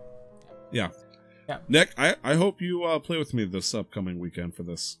shield. Yeah. Yeah. Nick, I hope you play with me this upcoming weekend for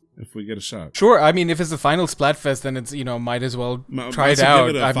this, if we get a shot. Sure. I mean, if it's the final Splatfest, then it's might as well try it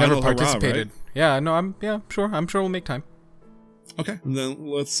out. I've never participated. Hurrah, right? Yeah. No. I'm sure we'll make time. Okay. And then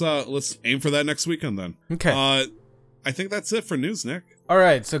let's aim for that next weekend then. Okay. I think that's it for news, Nick. All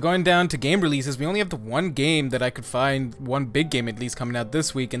right, so going down to game releases, we only have the one game that I could find, one big game at least coming out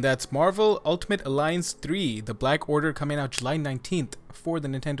this week, and that's Marvel Ultimate Alliance 3, The Black Order, coming out July 19th for the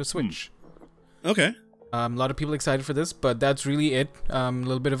Nintendo Switch. Okay. A lot of people excited for this, but that's really it. A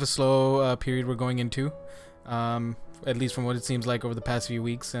little bit of a slow period we're going into, at least from what it seems like over the past few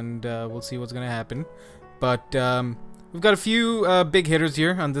weeks, and we'll see what's going to happen. But we've got a few big hitters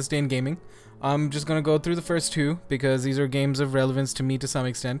here on This Day in Gaming. I'm just going to go through the first two because these are games of relevance to me to some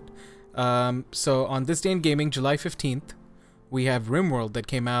extent. So on This Day in Gaming, July 15th, we have RimWorld that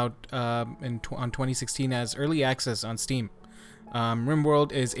came out on 2016 as early access on Steam.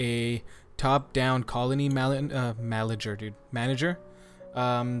 RimWorld is a top-down colony manager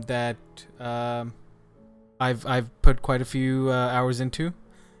that I've put quite a few hours into.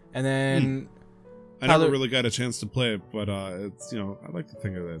 And then I never really got a chance to play it, but it's I like to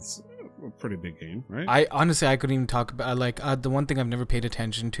think of it as a pretty big game, right? I couldn't even talk about the one thing I've never paid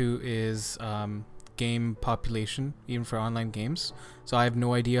attention to is game population, even for online games. So I have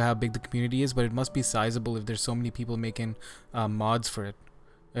no idea how big the community is, but it must be sizable if there's so many people making mods for it.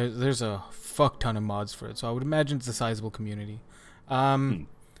 There's a fuck ton of mods for it, so I would imagine it's a sizable community.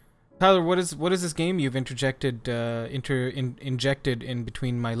 Tyler, what is this game you've injected in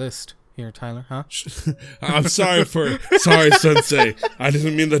between my list? Here, Tyler, huh? I'm sorry, Sensei. I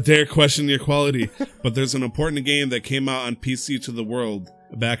didn't mean to dare question your quality, but there's an important game that came out on PC to the world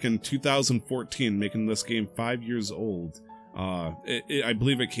back in 2014, making this game 5 years old. I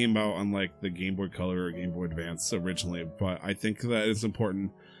believe it came out on like the Game Boy Color or Game Boy Advance originally, but I think that it's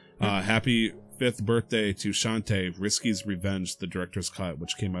important. Happy 5th birthday to Shantae, Risky's Revenge, the director's cut,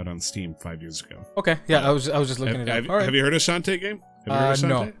 which came out on Steam 5 years ago. Okay, yeah, I was just looking it up. Have you heard of Shantae game? Have you heard of Shantae?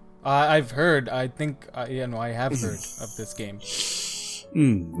 No. I've heard. I think, I have heard of this game.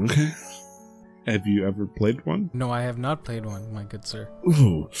 Okay. Have you ever played one? No, I have not played one, my good sir.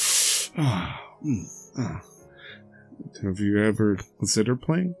 Ooh. Have you ever considered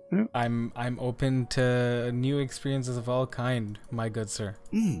playing it? I'm open to new experiences of all kind, my good sir.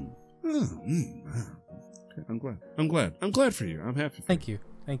 Okay, I'm glad. I'm glad for you. I'm happy for you.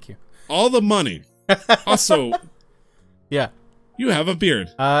 Thank you. All the money. Also, yeah. You have a beard.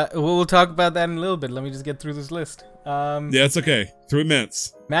 We'll talk about that in a little bit. Let me just get through this list. Yeah, it's okay. 3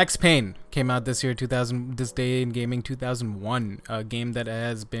 minutes. Max Payne came out this year, This Day in Gaming 2001. A game that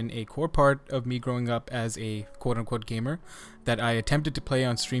has been a core part of me growing up as a quote-unquote gamer that I attempted to play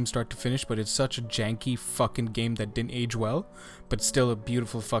on stream start to finish, but it's such a janky fucking game that didn't age well, but still a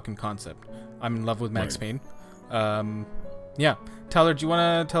beautiful fucking concept. I'm in love with Max Payne. Yeah. Tyler, do you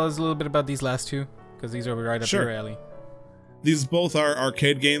want to tell us a little bit about these last two? Because these are right up your alley. These both are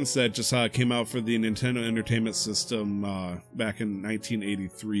arcade games that just came out for the Nintendo Entertainment System back in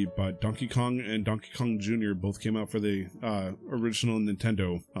 1983, but Donkey Kong and Donkey Kong Jr. both came out for the original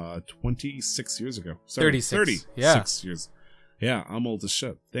Nintendo 26 years ago. Sorry, 36. Yeah. 36 years. Yeah, I'm old as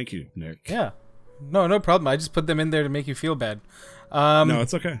shit. Thank you, Nick. Yeah. No problem. I just put them in there to make you feel bad. No,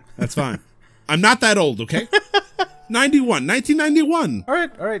 it's okay. That's fine. I'm not that old, okay? 1991. All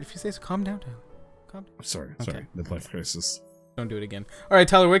right. If you say so, calm down. Calm down. Sorry. Okay. Midlife crisis. Don't do it again. All right,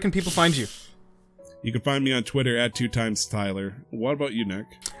 Tyler, where can people find you? You can find me on Twitter at 2timestyler. What about you, Nick?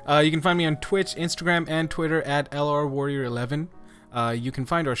 You can find me on Twitch, Instagram, and Twitter at LRWarrior11. You can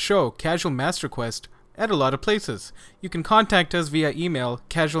find our show, Casual Master Quest, at a lot of places. You can contact us via email,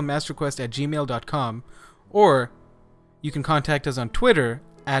 casualmasterquest@gmail.com, or you can contact us on Twitter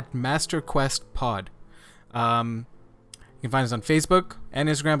at MasterQuestPod. You can find us on Facebook and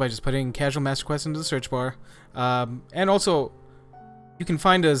Instagram by just putting Casual Master Quest into the search bar. And also, you can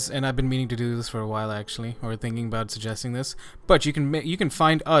find us, and I've been meaning to do this for a while actually, or thinking about suggesting this, but you can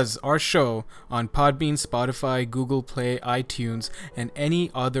find us, our show, on Podbean, Spotify, Google Play, iTunes, and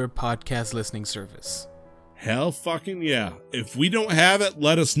any other podcast listening service. Hell fucking yeah. If we don't have it,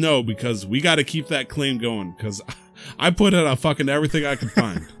 let us know, because we got to keep that claim going, because I put it on fucking everything I can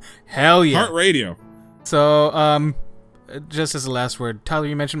find. Hell yeah. Heart Radio. So, just as a last word, Tyler,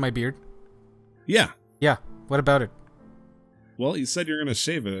 you mentioned my beard. Yeah. Yeah. What about it? Well, you said you're going to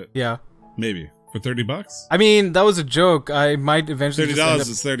shave it. Yeah. Maybe. For $30? I mean, that was a joke. I might eventually $30 just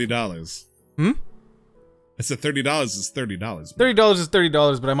is $30. Hmm? I said $30 is $30. $30 is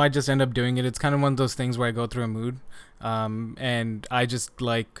 $30, but I might just end up doing it. It's kind of one of those things where I go through a mood. And I just,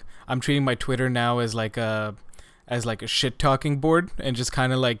 I'm treating my Twitter now as like a shit talking board, and just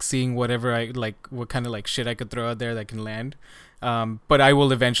kind of seeing whatever what kind of shit I could throw out there that can land. But I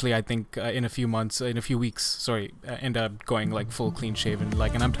will eventually, I think, in a few weeks, end up going full clean shaven.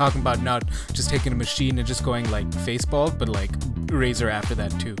 And I'm talking about not just taking a machine and just going face bald, but razor after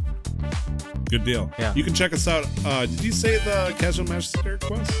that too. Good deal. Yeah. You can check us out. Did you say the Casual Master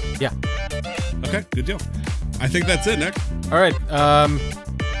Quest? Yeah. Okay, good deal. I think that's it, Nick. All right.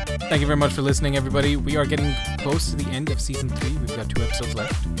 Thank you very much for listening, everybody. We are getting close to the end of season 3. We've got 2 episodes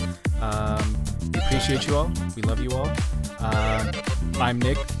left. We appreciate you all. We love you all. I'm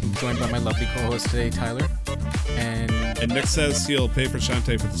Nick, joined by my lovely co-host today, Tyler. And Nick says he'll pay for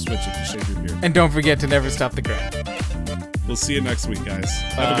Shantae for the Switch if you shave your beard. And don't forget to never stop the grind. We'll see you next week, guys.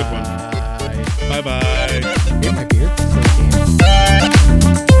 Have a good one. Bye. Bye-bye. Hey, my beard.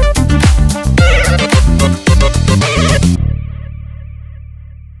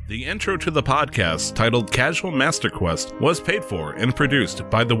 The intro to the podcast, titled Casual Master Quest, was paid for and produced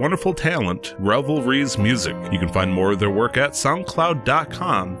by the wonderful talent Revelries Music. You can find more of their work at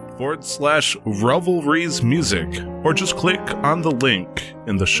soundcloud.com/Revelries Music, or just click on the link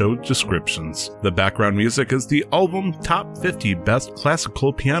in the show descriptions. The background music is the album Top 50 Best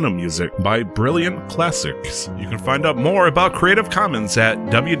Classical Piano Music by Brilliant Classics. You can find out more about Creative Commons at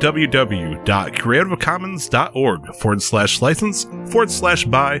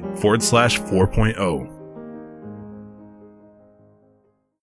www.creativecommons.org/license/by/4.0.